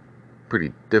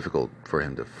pretty difficult for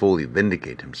him to fully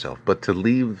vindicate himself, but to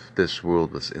leave this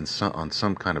world on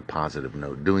some kind of positive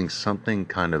note, doing something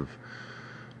kind of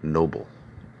noble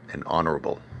and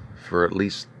honorable for at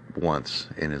least once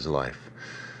in his life.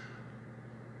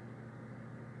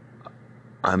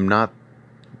 I'm not,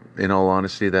 in all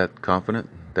honesty, that confident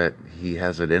that he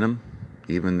has it in him,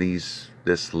 even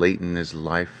this late in his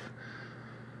life.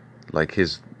 Like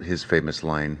his famous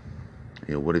line,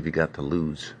 what have you got to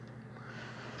lose?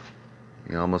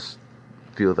 You almost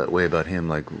feel that way about him.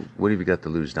 Like, what have you got to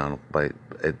lose, Donald, by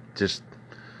just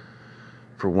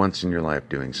for once in your life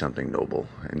doing something noble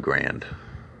and grand,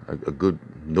 a good,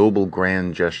 noble,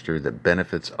 grand gesture that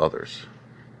benefits others,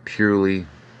 purely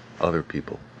other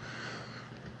people.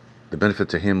 The benefit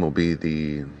to him will be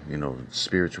the,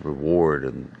 spiritual reward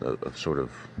and of sort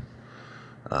of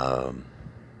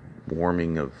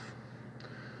warming of,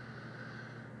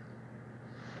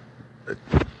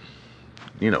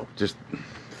 just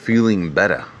feeling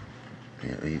better.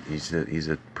 He's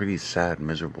a pretty sad,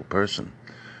 miserable person,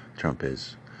 Trump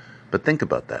is. But think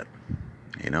about that,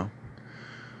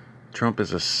 Trump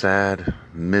is a sad,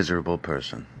 miserable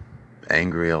person.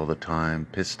 Angry all the time,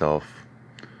 pissed off.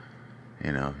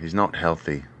 He's not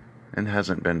healthy, and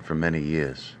hasn't been for many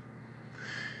years.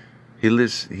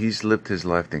 He's lived his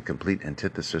life in complete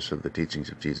antithesis of the teachings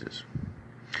of Jesus.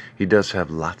 He does have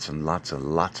lots and lots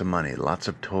of money, lots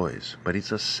of toys, but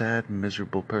he's a sad,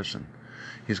 miserable person.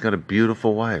 He's got a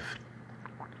beautiful wife.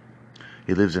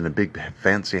 He lives in a big,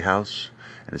 fancy house,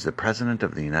 and is the President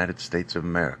of the United States of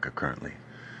America currently,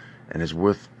 and is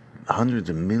worth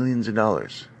hundreds of millions of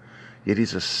dollars. Yet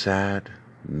he's a sad,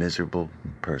 miserable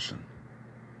person.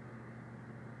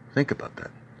 Think about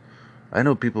that. I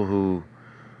know people who,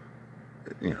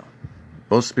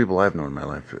 most people I've known in my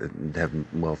life have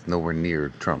wealth nowhere near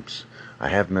Trump's. I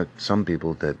have met some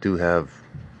people that do have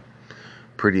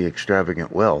pretty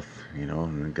extravagant wealth,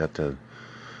 and got to,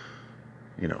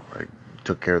 I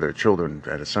took care of their children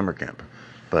at a summer camp.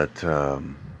 But,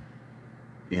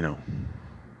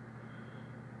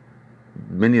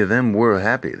 many of them were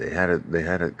happy. They had it. They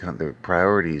had it, kind of their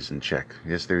priorities in check.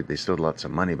 Yes, they still had lots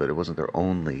of money, but it wasn't their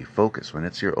only focus. When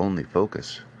it's your only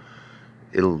focus,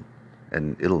 it'll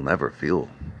it'll never fill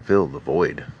the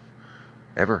void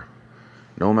ever.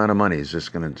 No amount of money is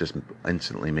just gonna just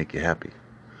instantly make you happy.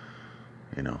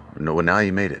 No, now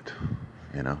you made it.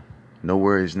 No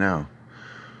worries now.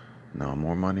 No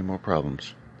more money, more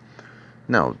problems.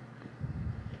 Now,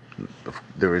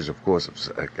 there is of course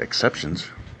exceptions.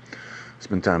 There's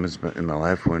been times in my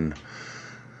life when,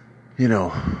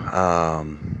 I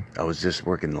was just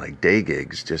working like day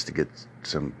gigs just to get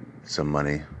some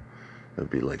money. It would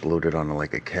be like loaded on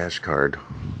like a cash card.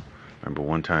 I remember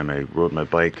one time I rode my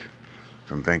bike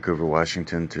from Vancouver,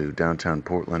 Washington to downtown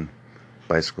Portland,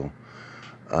 bicycle,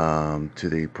 to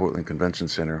the Portland Convention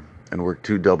Center, and worked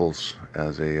two doubles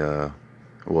as a,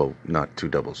 well, not two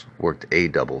doubles, worked a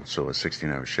double, so a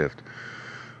 16-hour shift,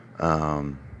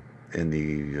 in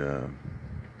the,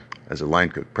 as a line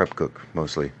cook, prep cook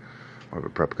mostly, more of a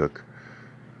prep cook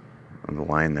on the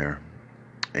line there.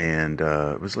 And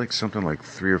it was like something like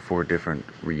 3 or 4 different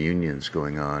reunions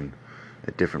going on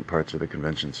at different parts of the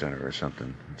convention center or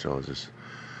something. So it was this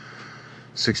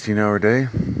 16-hour day,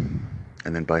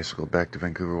 and then bicycled back to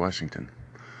Vancouver, Washington.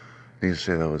 Needless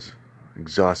to say, I was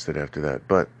exhausted after that,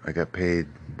 but I got paid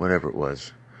whatever it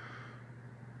was.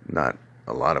 Not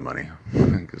a lot of money,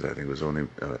 because I think it was only,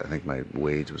 I think my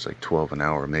wage was like $12 an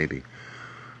hour maybe,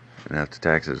 and after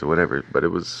taxes or whatever. But it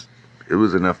was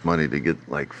enough money to get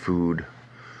like food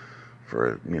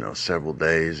for several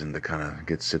days and to kind of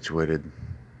get situated.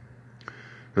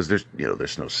 Because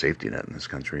there's no safety net in this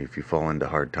country. If you fall into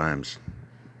hard times,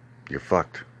 you're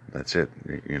fucked. That's it.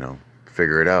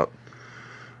 Figure it out.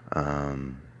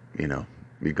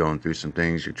 You're going through some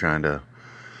things. You're trying to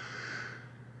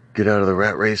get out of the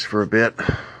rat race for a bit.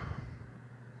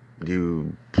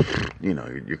 You're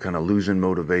kind of losing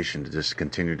motivation to just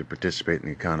continue to participate in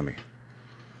the economy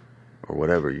or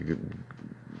whatever.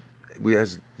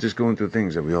 Just going through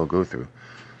things that we all go through.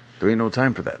 There ain't no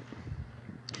time for that.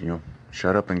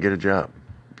 Shut up and get a job.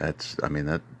 That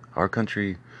our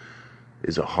country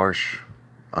is a harsh,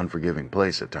 unforgiving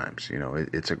place at times.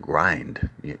 It's a grind.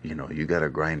 You got to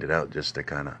grind it out just to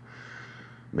kind of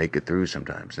make it through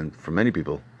sometimes. And for many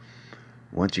people,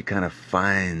 once you kind of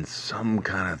find some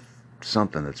kind of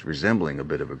something that's resembling a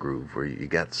bit of a groove, where you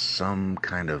got some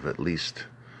kind of, at least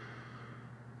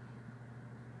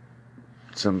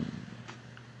some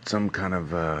kind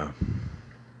of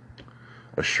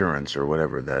assurance or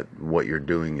whatever that what you're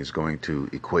doing is going to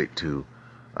equate to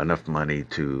enough money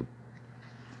to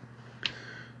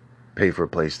pay for a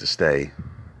place to stay,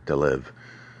 to live,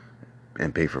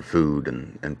 and pay for food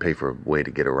and pay for a way to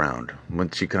get around.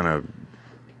 Once you kind of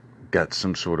got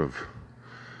some sort of,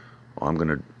 I'm going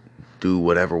to do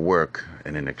whatever work,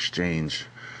 and in exchange,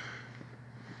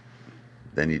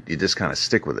 then you just kind of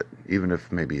stick with it, even if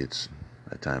maybe it's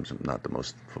at times not the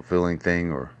most fulfilling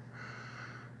thing, or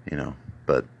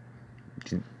but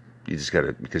you just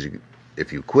gotta, because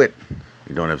if you quit,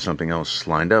 you don't have something else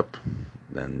lined up,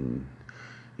 then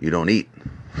you don't eat.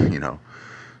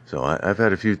 So I've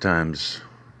had a few times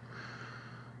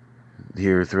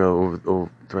here throughout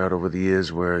over the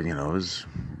years where it was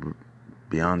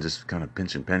beyond just kind of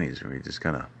pinching pennies, where you just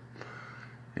kind of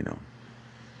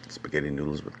spaghetti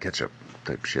noodles with ketchup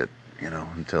type shit,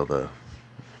 until the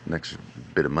next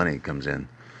bit of money comes in.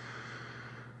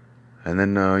 And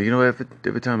then,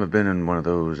 every time I've been in one of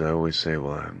those, I always say,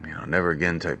 well, never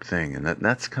again type thing. And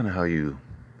that's kind of how you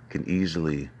can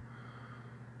easily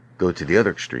go to the other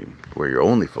extreme, where you're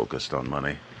only focused on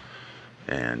money.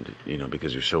 And,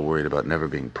 because you're so worried about never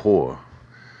being poor.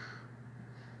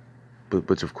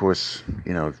 But of course,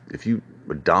 if you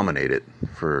dominate it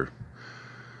for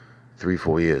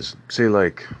 3-4 years, say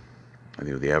like,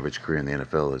 the average career in the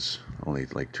NFL is only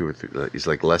like 2 or 3, it's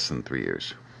like less than 3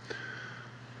 years.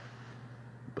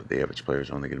 But the average player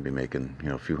is only going to be making,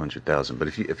 a few $100,000. But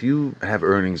if you have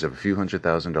earnings of a few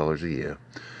 $100,000 a year,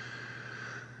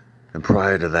 and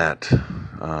prior to that,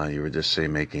 you were just say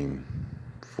making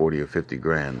 40 or 50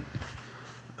 grand,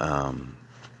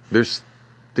 there's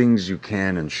things you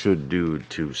can and should do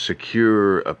to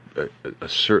secure a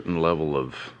certain level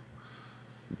of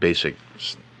basic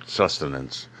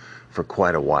sustenance for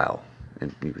quite a while.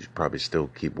 And you should probably still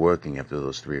keep working after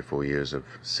those 3 or 4 years of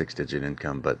 6-digit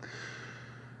income, but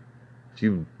if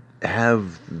you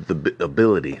have the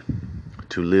ability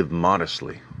to live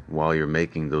modestly while you're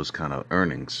making those kind of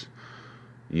earnings,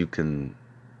 you can,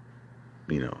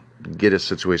 get a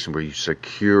situation where you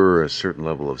secure a certain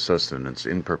level of sustenance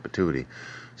in perpetuity.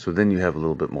 So then you have a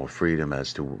little bit more freedom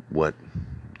as to what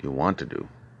you want to do,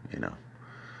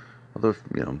 Although,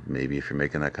 maybe if you're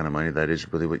making that kind of money, that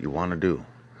is really what you want to do.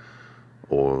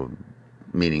 Or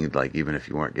meaning, like, even if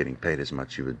you weren't getting paid as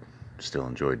much, you would still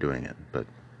enjoy doing it. But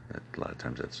a lot of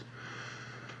times that's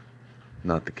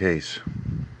not the case.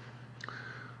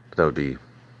 But that would be,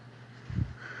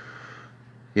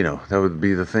 that would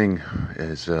be the thing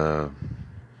is, you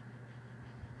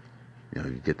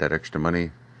get that extra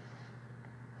money,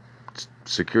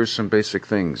 secure some basic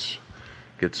things,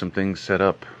 get some things set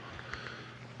up,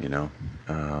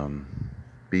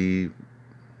 be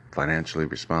financially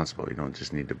responsible. You don't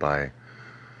just need to buy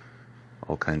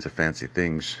all kinds of fancy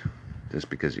things just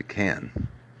because you can.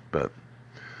 But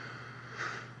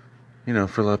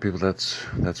for a lot of people, that's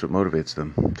what motivates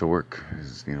them to work.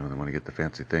 Is they want to get the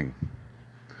fancy thing.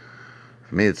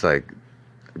 For me, it's like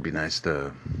it'd be nice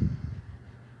to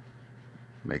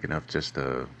make enough just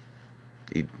to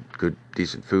eat good,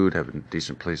 decent food, have a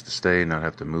decent place to stay, not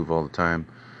have to move all the time,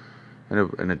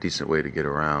 and a decent way to get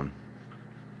around.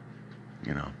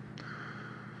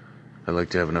 I'd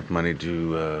like to have enough money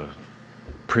to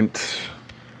print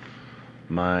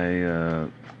my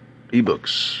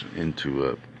ebooks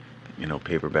into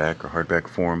paperback or hardback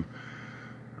form.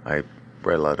 I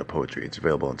write a lot of poetry. It's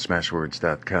available on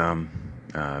smashwords.com.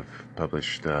 I've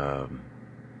published 10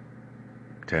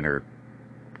 or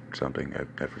something,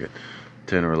 I forget,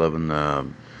 10 or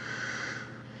 11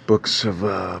 books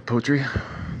of poetry,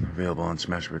 available on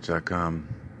smashwords.com.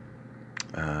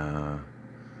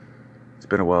 It's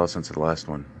been a while since the last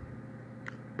one,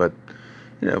 but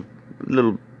a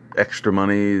little extra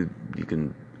money,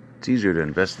 it's easier to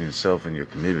invest in yourself and your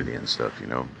community and stuff,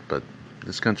 but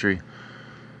this country,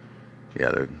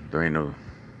 there ain't no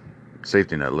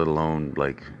safety net, let alone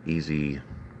like easy,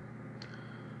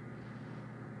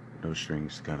 no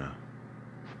strings kind of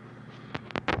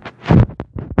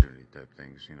type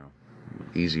things,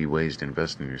 easy ways to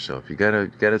invest in yourself. You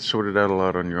gotta sort it out a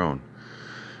lot on your own.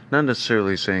 Not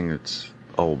necessarily saying it's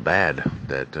all bad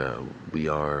that we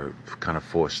are kind of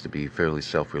forced to be fairly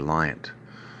self-reliant,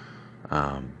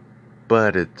 but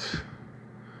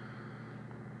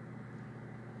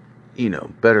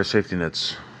better safety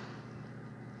nets.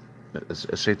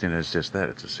 A safety net is just that.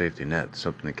 It's a safety net,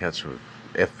 something that catches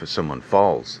if someone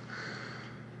falls,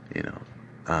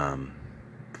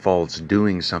 falls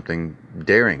doing something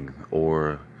daring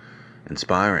or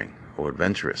inspiring or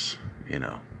adventurous,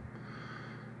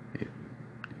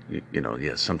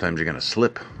 yes, sometimes you're going to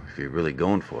slip if you're really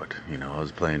going for it. I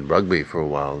was playing rugby for a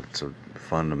while. It's a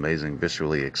fun, amazing,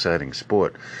 viscerally exciting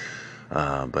sport,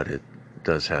 but it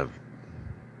does have,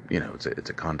 it's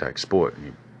a contact sport.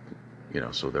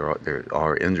 So there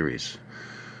are injuries.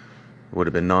 It would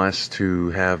have been nice to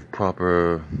have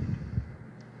proper,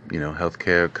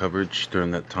 healthcare coverage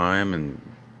during that time and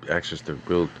access to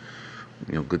real,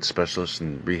 good specialists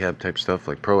and rehab type stuff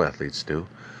like pro athletes do.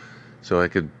 So I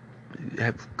could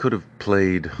have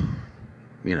played,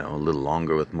 a little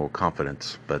longer with more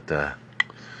confidence. But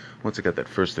once I got that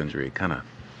first injury, kind of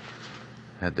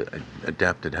had to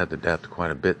adapt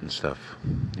quite a bit and stuff.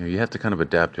 You have to kind of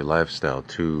adapt your lifestyle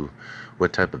to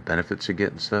what type of benefits you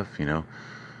get and stuff.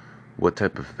 What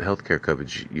type of healthcare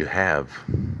coverage you have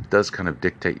does kind of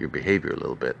dictate your behavior a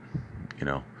little bit. If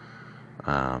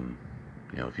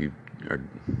you are,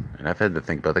 and I've had to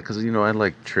think about that because I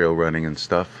like trail running and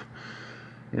stuff.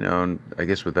 And I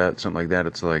guess with that, something like that,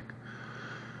 it's like,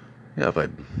 if I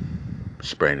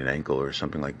sprain an ankle or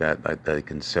something like that, I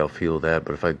can self-heal that.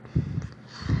 But if I,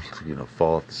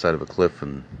 fall off the side of a cliff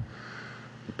and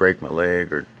break my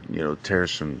leg or, tear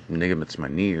some ligaments in my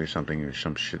knee or something or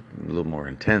some shit a little more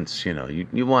intense,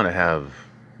 you want to have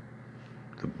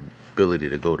the ability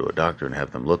to go to a doctor and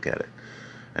have them look at it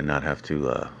and not have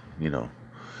to,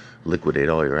 liquidate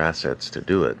all your assets to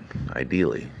do it,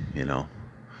 ideally,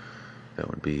 that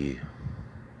would be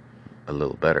a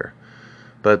little better.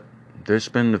 But there's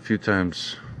been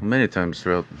many times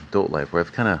throughout adult life where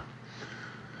I've kind of,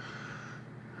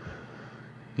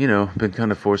 been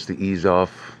kind of forced to ease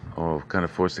off or kind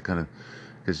of forced to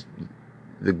because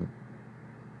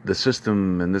the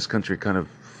system in this country kind of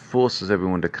forces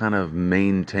everyone to kind of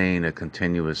maintain a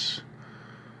continuous,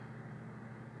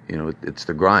 it's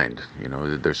the grind,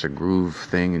 there's a groove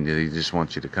thing and they just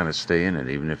want you to kind of stay in it,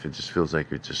 even if it just feels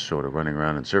like you're just sort of running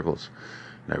around in circles,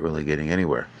 not really getting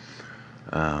anywhere.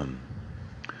 And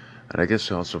I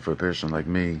guess also for a person like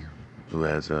me who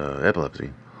has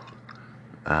epilepsy,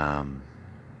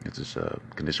 it's this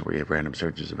condition where you have random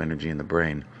surges of energy in the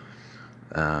brain,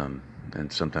 and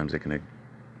sometimes they can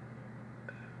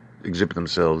exhibit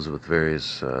themselves with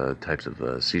various types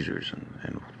of seizures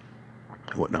and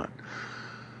whatnot.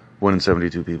 1 in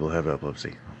 72 people have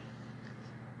epilepsy.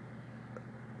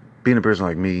 Being a person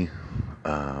like me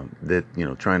that,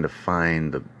 trying to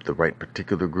find the right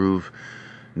particular groove,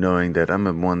 knowing that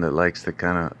I'm one that likes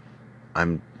to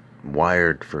I'm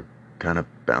wired for kind of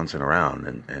bouncing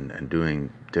around and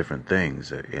doing different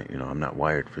things. I'm not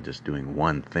wired for just doing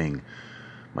one thing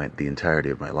the entirety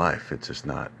of my life. It's just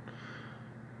not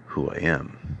who I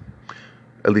am.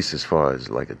 At least as far as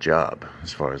like a job,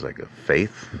 as far as like a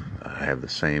faith, I have the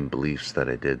same beliefs that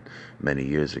I did many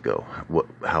years ago.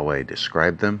 How I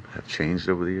describe them have changed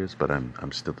over the years, but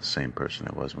I'm still the same person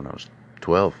I was when I was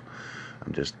 12.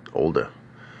 I'm just older.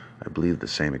 I believe the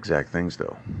same exact things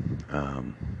though.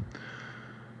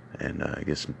 And I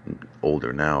guess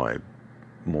older now, I'm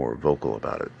more vocal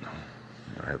about it.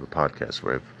 I have a podcast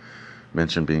where I've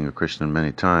mentioned being a Christian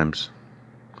many times,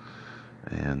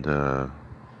 and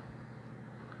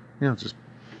just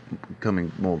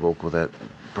becoming more vocal with that.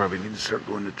 Probably need to start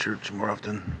going to church more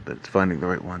often, but it's finding the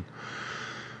right one.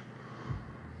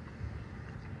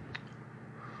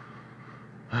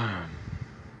 I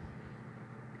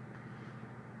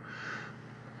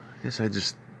guess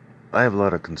I have a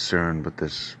lot of concern with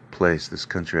this place, this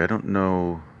country. I don't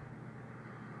know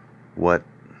what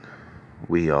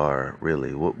we are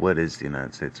really. What is the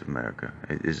United States of America?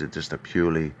 Is it just a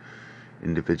purely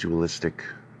individualistic,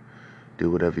 do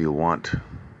whatever you want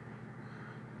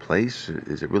place?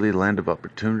 Is it really a land of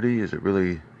opportunity? Or is it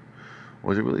really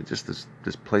just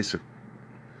this place of?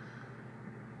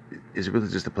 Is it really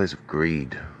just a place of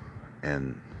greed?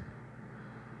 And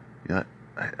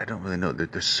I don't really know.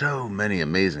 There's so many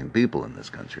amazing people in this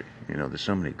country. There's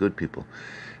so many good people,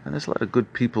 and there's a lot of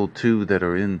good people too that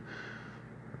are in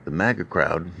the MAGA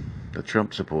crowd, the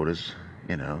Trump supporters.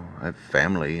 I have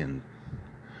family and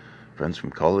friends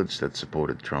from college that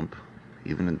supported Trump,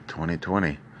 even in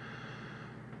 2020.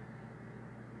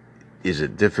 Is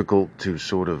it difficult to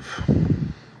sort of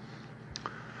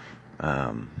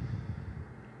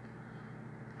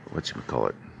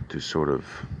to sort of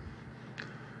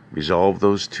resolve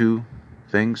those two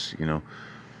things?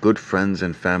 Good friends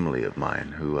and family of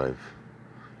mine who I've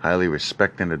highly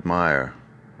respect and admire,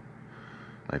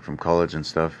 like from college and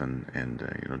stuff, and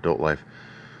adult life.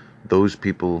 Those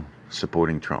people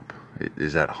supporting Trump,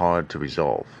 is that hard to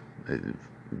resolve?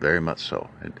 Very much so.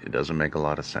 It doesn't make a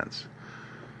lot of sense.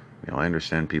 I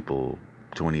understand people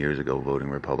 20 years ago voting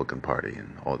Republican Party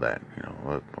and all that.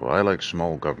 Well, I like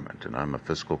small government and I'm a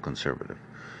fiscal conservative.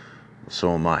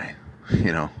 So am I.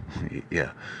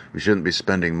 Yeah, we shouldn't be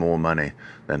spending more money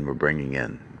than we're bringing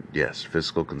in. Yes,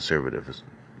 fiscal conservatism,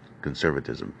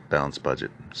 balanced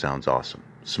budget, sounds awesome.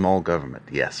 Small government,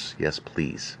 yes,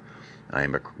 please. I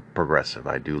am a progressive.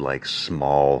 I do like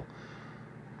small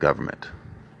government.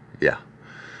 Yeah.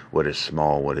 What is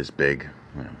small? What is big?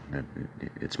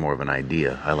 It's more of an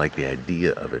idea. I like the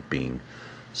idea of it being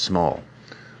small,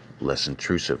 less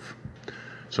intrusive.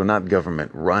 So not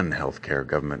government-run healthcare,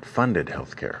 government-funded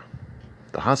healthcare.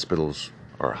 The hospitals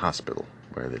are a hospital,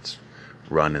 where it's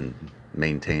run and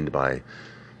maintained by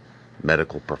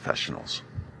medical professionals.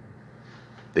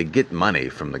 They get money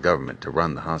from the government to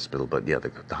run the hospital, but yeah,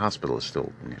 the hospital is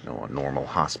still, a normal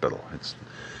hospital. It's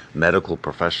medical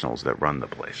professionals that run the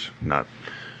place, not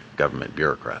government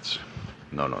bureaucrats.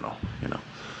 No.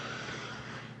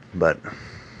 But,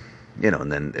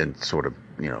 and sort of,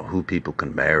 who people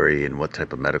can marry and what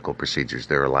type of medical procedures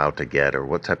they're allowed to get or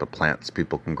what type of plants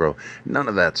people can grow. None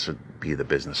of that should be the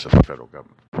business of the federal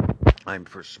government. I'm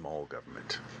for small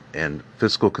government and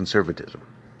fiscal conservatism.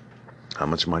 How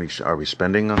much money are we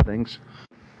spending on things?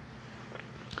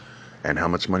 And how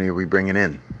much money are we bringing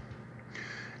in?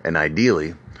 And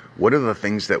ideally, what are the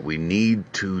things that we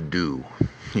need to do,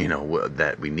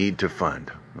 that we need to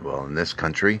fund? Well, in this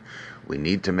country, we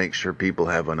need to make sure people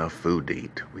have enough food to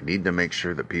eat. We need to make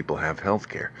sure that people have health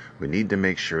care. We need to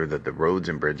make sure that the roads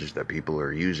and bridges that people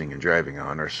are using and driving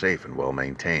on are safe and well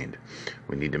maintained.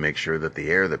 We need to make sure that the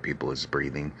air that people is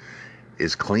breathing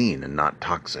is clean and not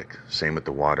toxic. Same with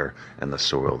the water and the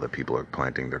soil that people are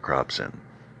planting their crops in.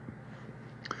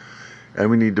 And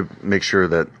we need to make sure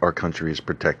that our country is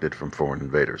protected from foreign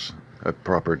invaders. A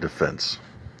proper defense.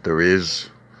 There is,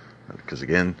 because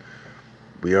again,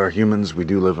 we are humans, we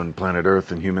do live on planet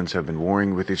Earth, and humans have been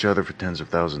warring with each other for tens of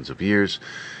thousands of years.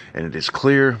 And it is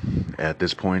clear at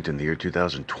this point in the year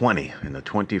 2020, in the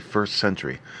 21st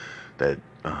century, that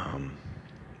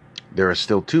there are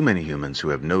still too many humans who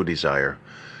have no desire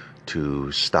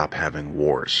to stop having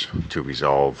wars, to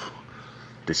resolve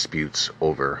disputes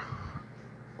over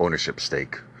ownership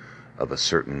stake of a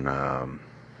certain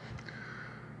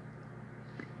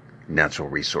natural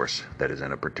resource that is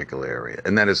in a particular area.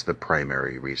 And that is the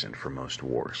primary reason for most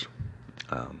wars,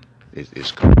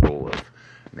 is control of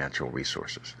natural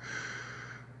resources.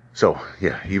 So,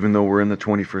 yeah, even though we're in the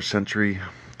 21st century,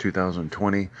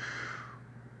 2020,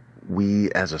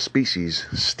 we as a species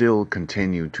still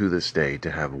continue to this day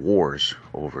to have wars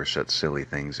over such silly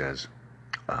things as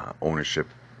ownership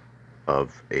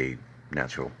of a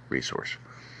natural resource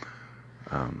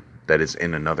that is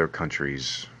in another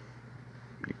country's,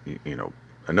 you know,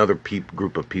 another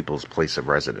group of people's place of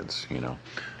residence.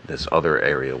 This other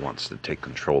area wants to take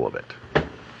control of it.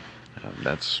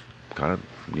 That's kind of,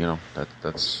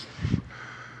 that's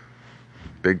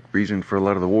big reason for a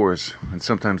lot of the wars, and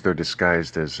sometimes they're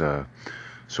disguised as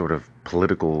sort of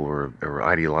political or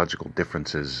ideological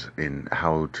differences in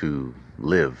how to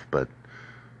live, but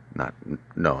not.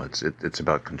 No, it's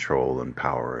about control and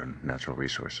power and natural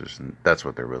resources, and that's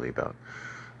what they're really about.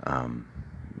 Um,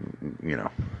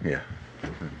 yeah,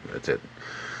 that's it.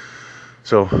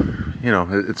 So,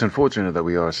 it's unfortunate that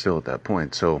we are still at that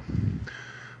point. So,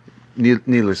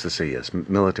 needless to say, yes,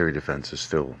 military defense is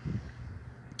still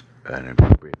an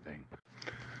appropriate thing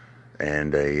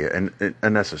and a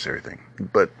necessary thing.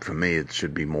 But for me, it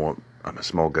should be more. I'm a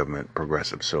small government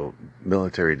progressive, so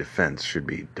military defense should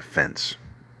be defense,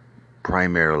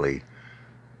 primarily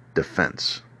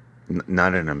defense,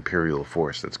 not an imperial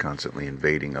force that's constantly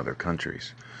invading other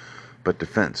countries, but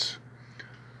defense.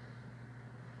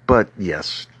 But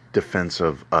yes, defense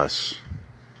of us,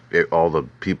 all the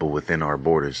people within our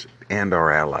borders and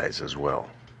our allies as well.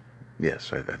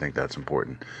 Yes, I think that's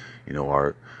important.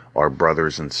 Our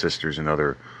brothers and sisters in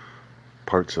other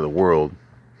parts of the world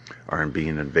aren't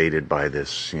being invaded by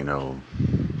this,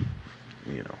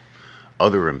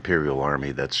 other imperial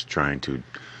army that's trying to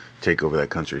take over that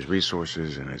country's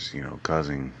resources and is,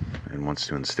 causing and wants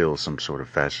to instill some sort of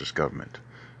fascist government.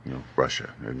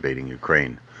 Russia invading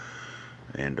Ukraine,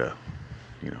 and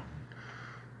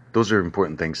those are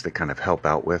important things to kind of help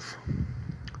out with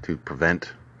to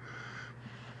prevent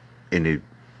any.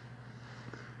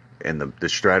 And the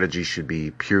strategy should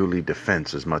be purely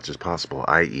defense as much as possible,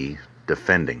 i.e.,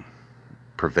 defending,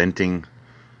 preventing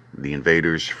the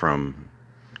invaders from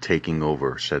taking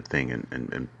over said thing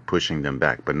and pushing them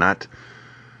back, but not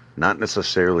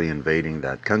necessarily invading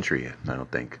that country. I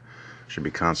don't think should be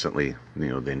constantly,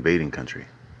 the invading country.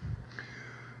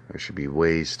 There should be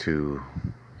ways to.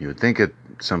 You would think at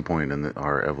some point in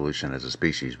our evolution as a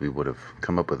species, we would have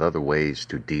come up with other ways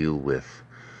to deal with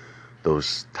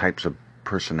those types of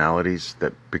personalities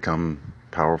that become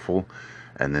powerful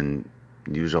and then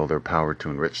use all their power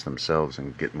to enrich themselves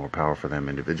and get more power for them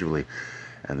individually,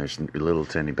 and there's little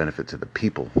to any benefit to the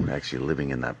people actually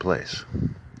living in that place.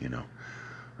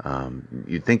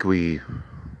 You'd think we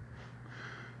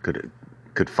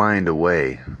could find a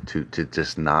way to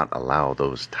just not allow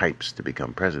those types to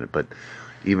become president, but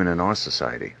even in our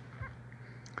society,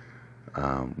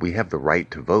 we have the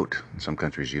right to vote. In some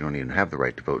countries, you don't even have the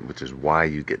right to vote, which is why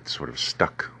you get sort of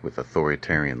stuck with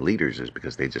authoritarian leaders, is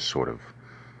because they just sort of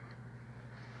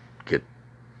get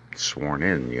sworn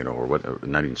in, or what?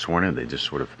 Not even sworn in. They just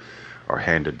sort of are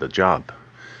handed the job.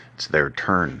 It's their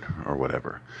turn or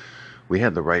whatever. We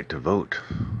had the right to vote.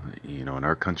 And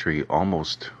our country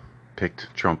almost picked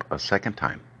Trump a second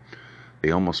time. They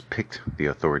almost picked the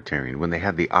authoritarian when they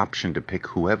had the option to pick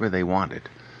whoever they wanted.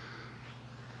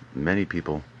 Many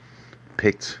people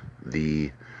picked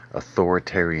the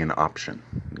authoritarian option,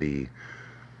 the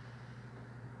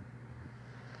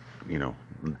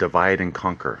divide and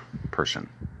conquer person,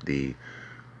 the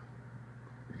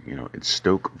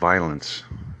stoke violence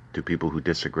to people who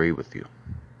disagree with you,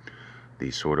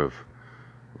 the sort of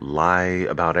lie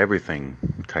about everything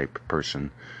type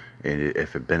person,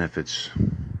 if it benefits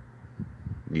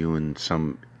you in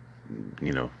some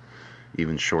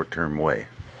even short-term way.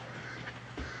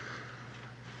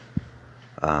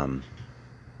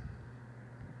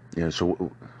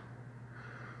 So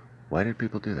why did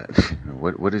people do that?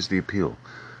 What is the appeal?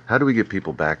 How do we get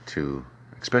people back to,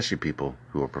 especially people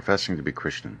who are professing to be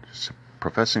Christian,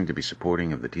 professing to be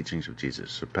supporting of the teachings of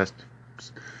Jesus,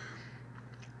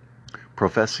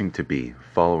 professing to be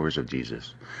followers of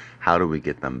Jesus? How do we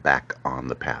get them back on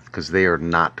the path? Because they are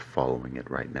not following it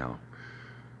right now.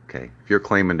 Okay, if you're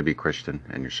claiming to be Christian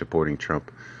and you're supporting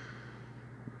Trump,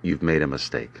 you've made a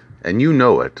mistake, and you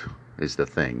know it. Is the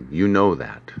thing. You know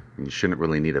that. You shouldn't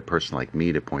really need a person like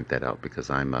me to point that out,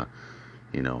 because I'm a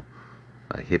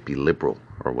hippie liberal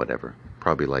or whatever,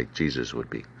 probably like Jesus would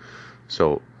be.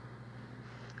 So,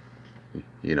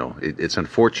 it's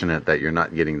unfortunate that you're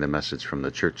not getting the message from the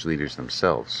church leaders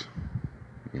themselves.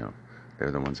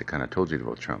 They're the ones that kind of told you to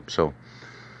vote Trump. So,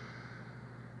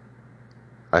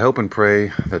 I hope and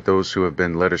pray that those who have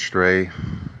been led astray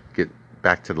get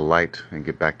back to the light and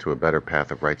get back to a better path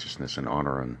of righteousness and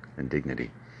honor and dignity.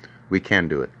 We can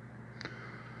do it.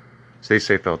 Stay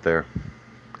safe out there.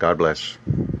 God bless.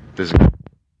 This is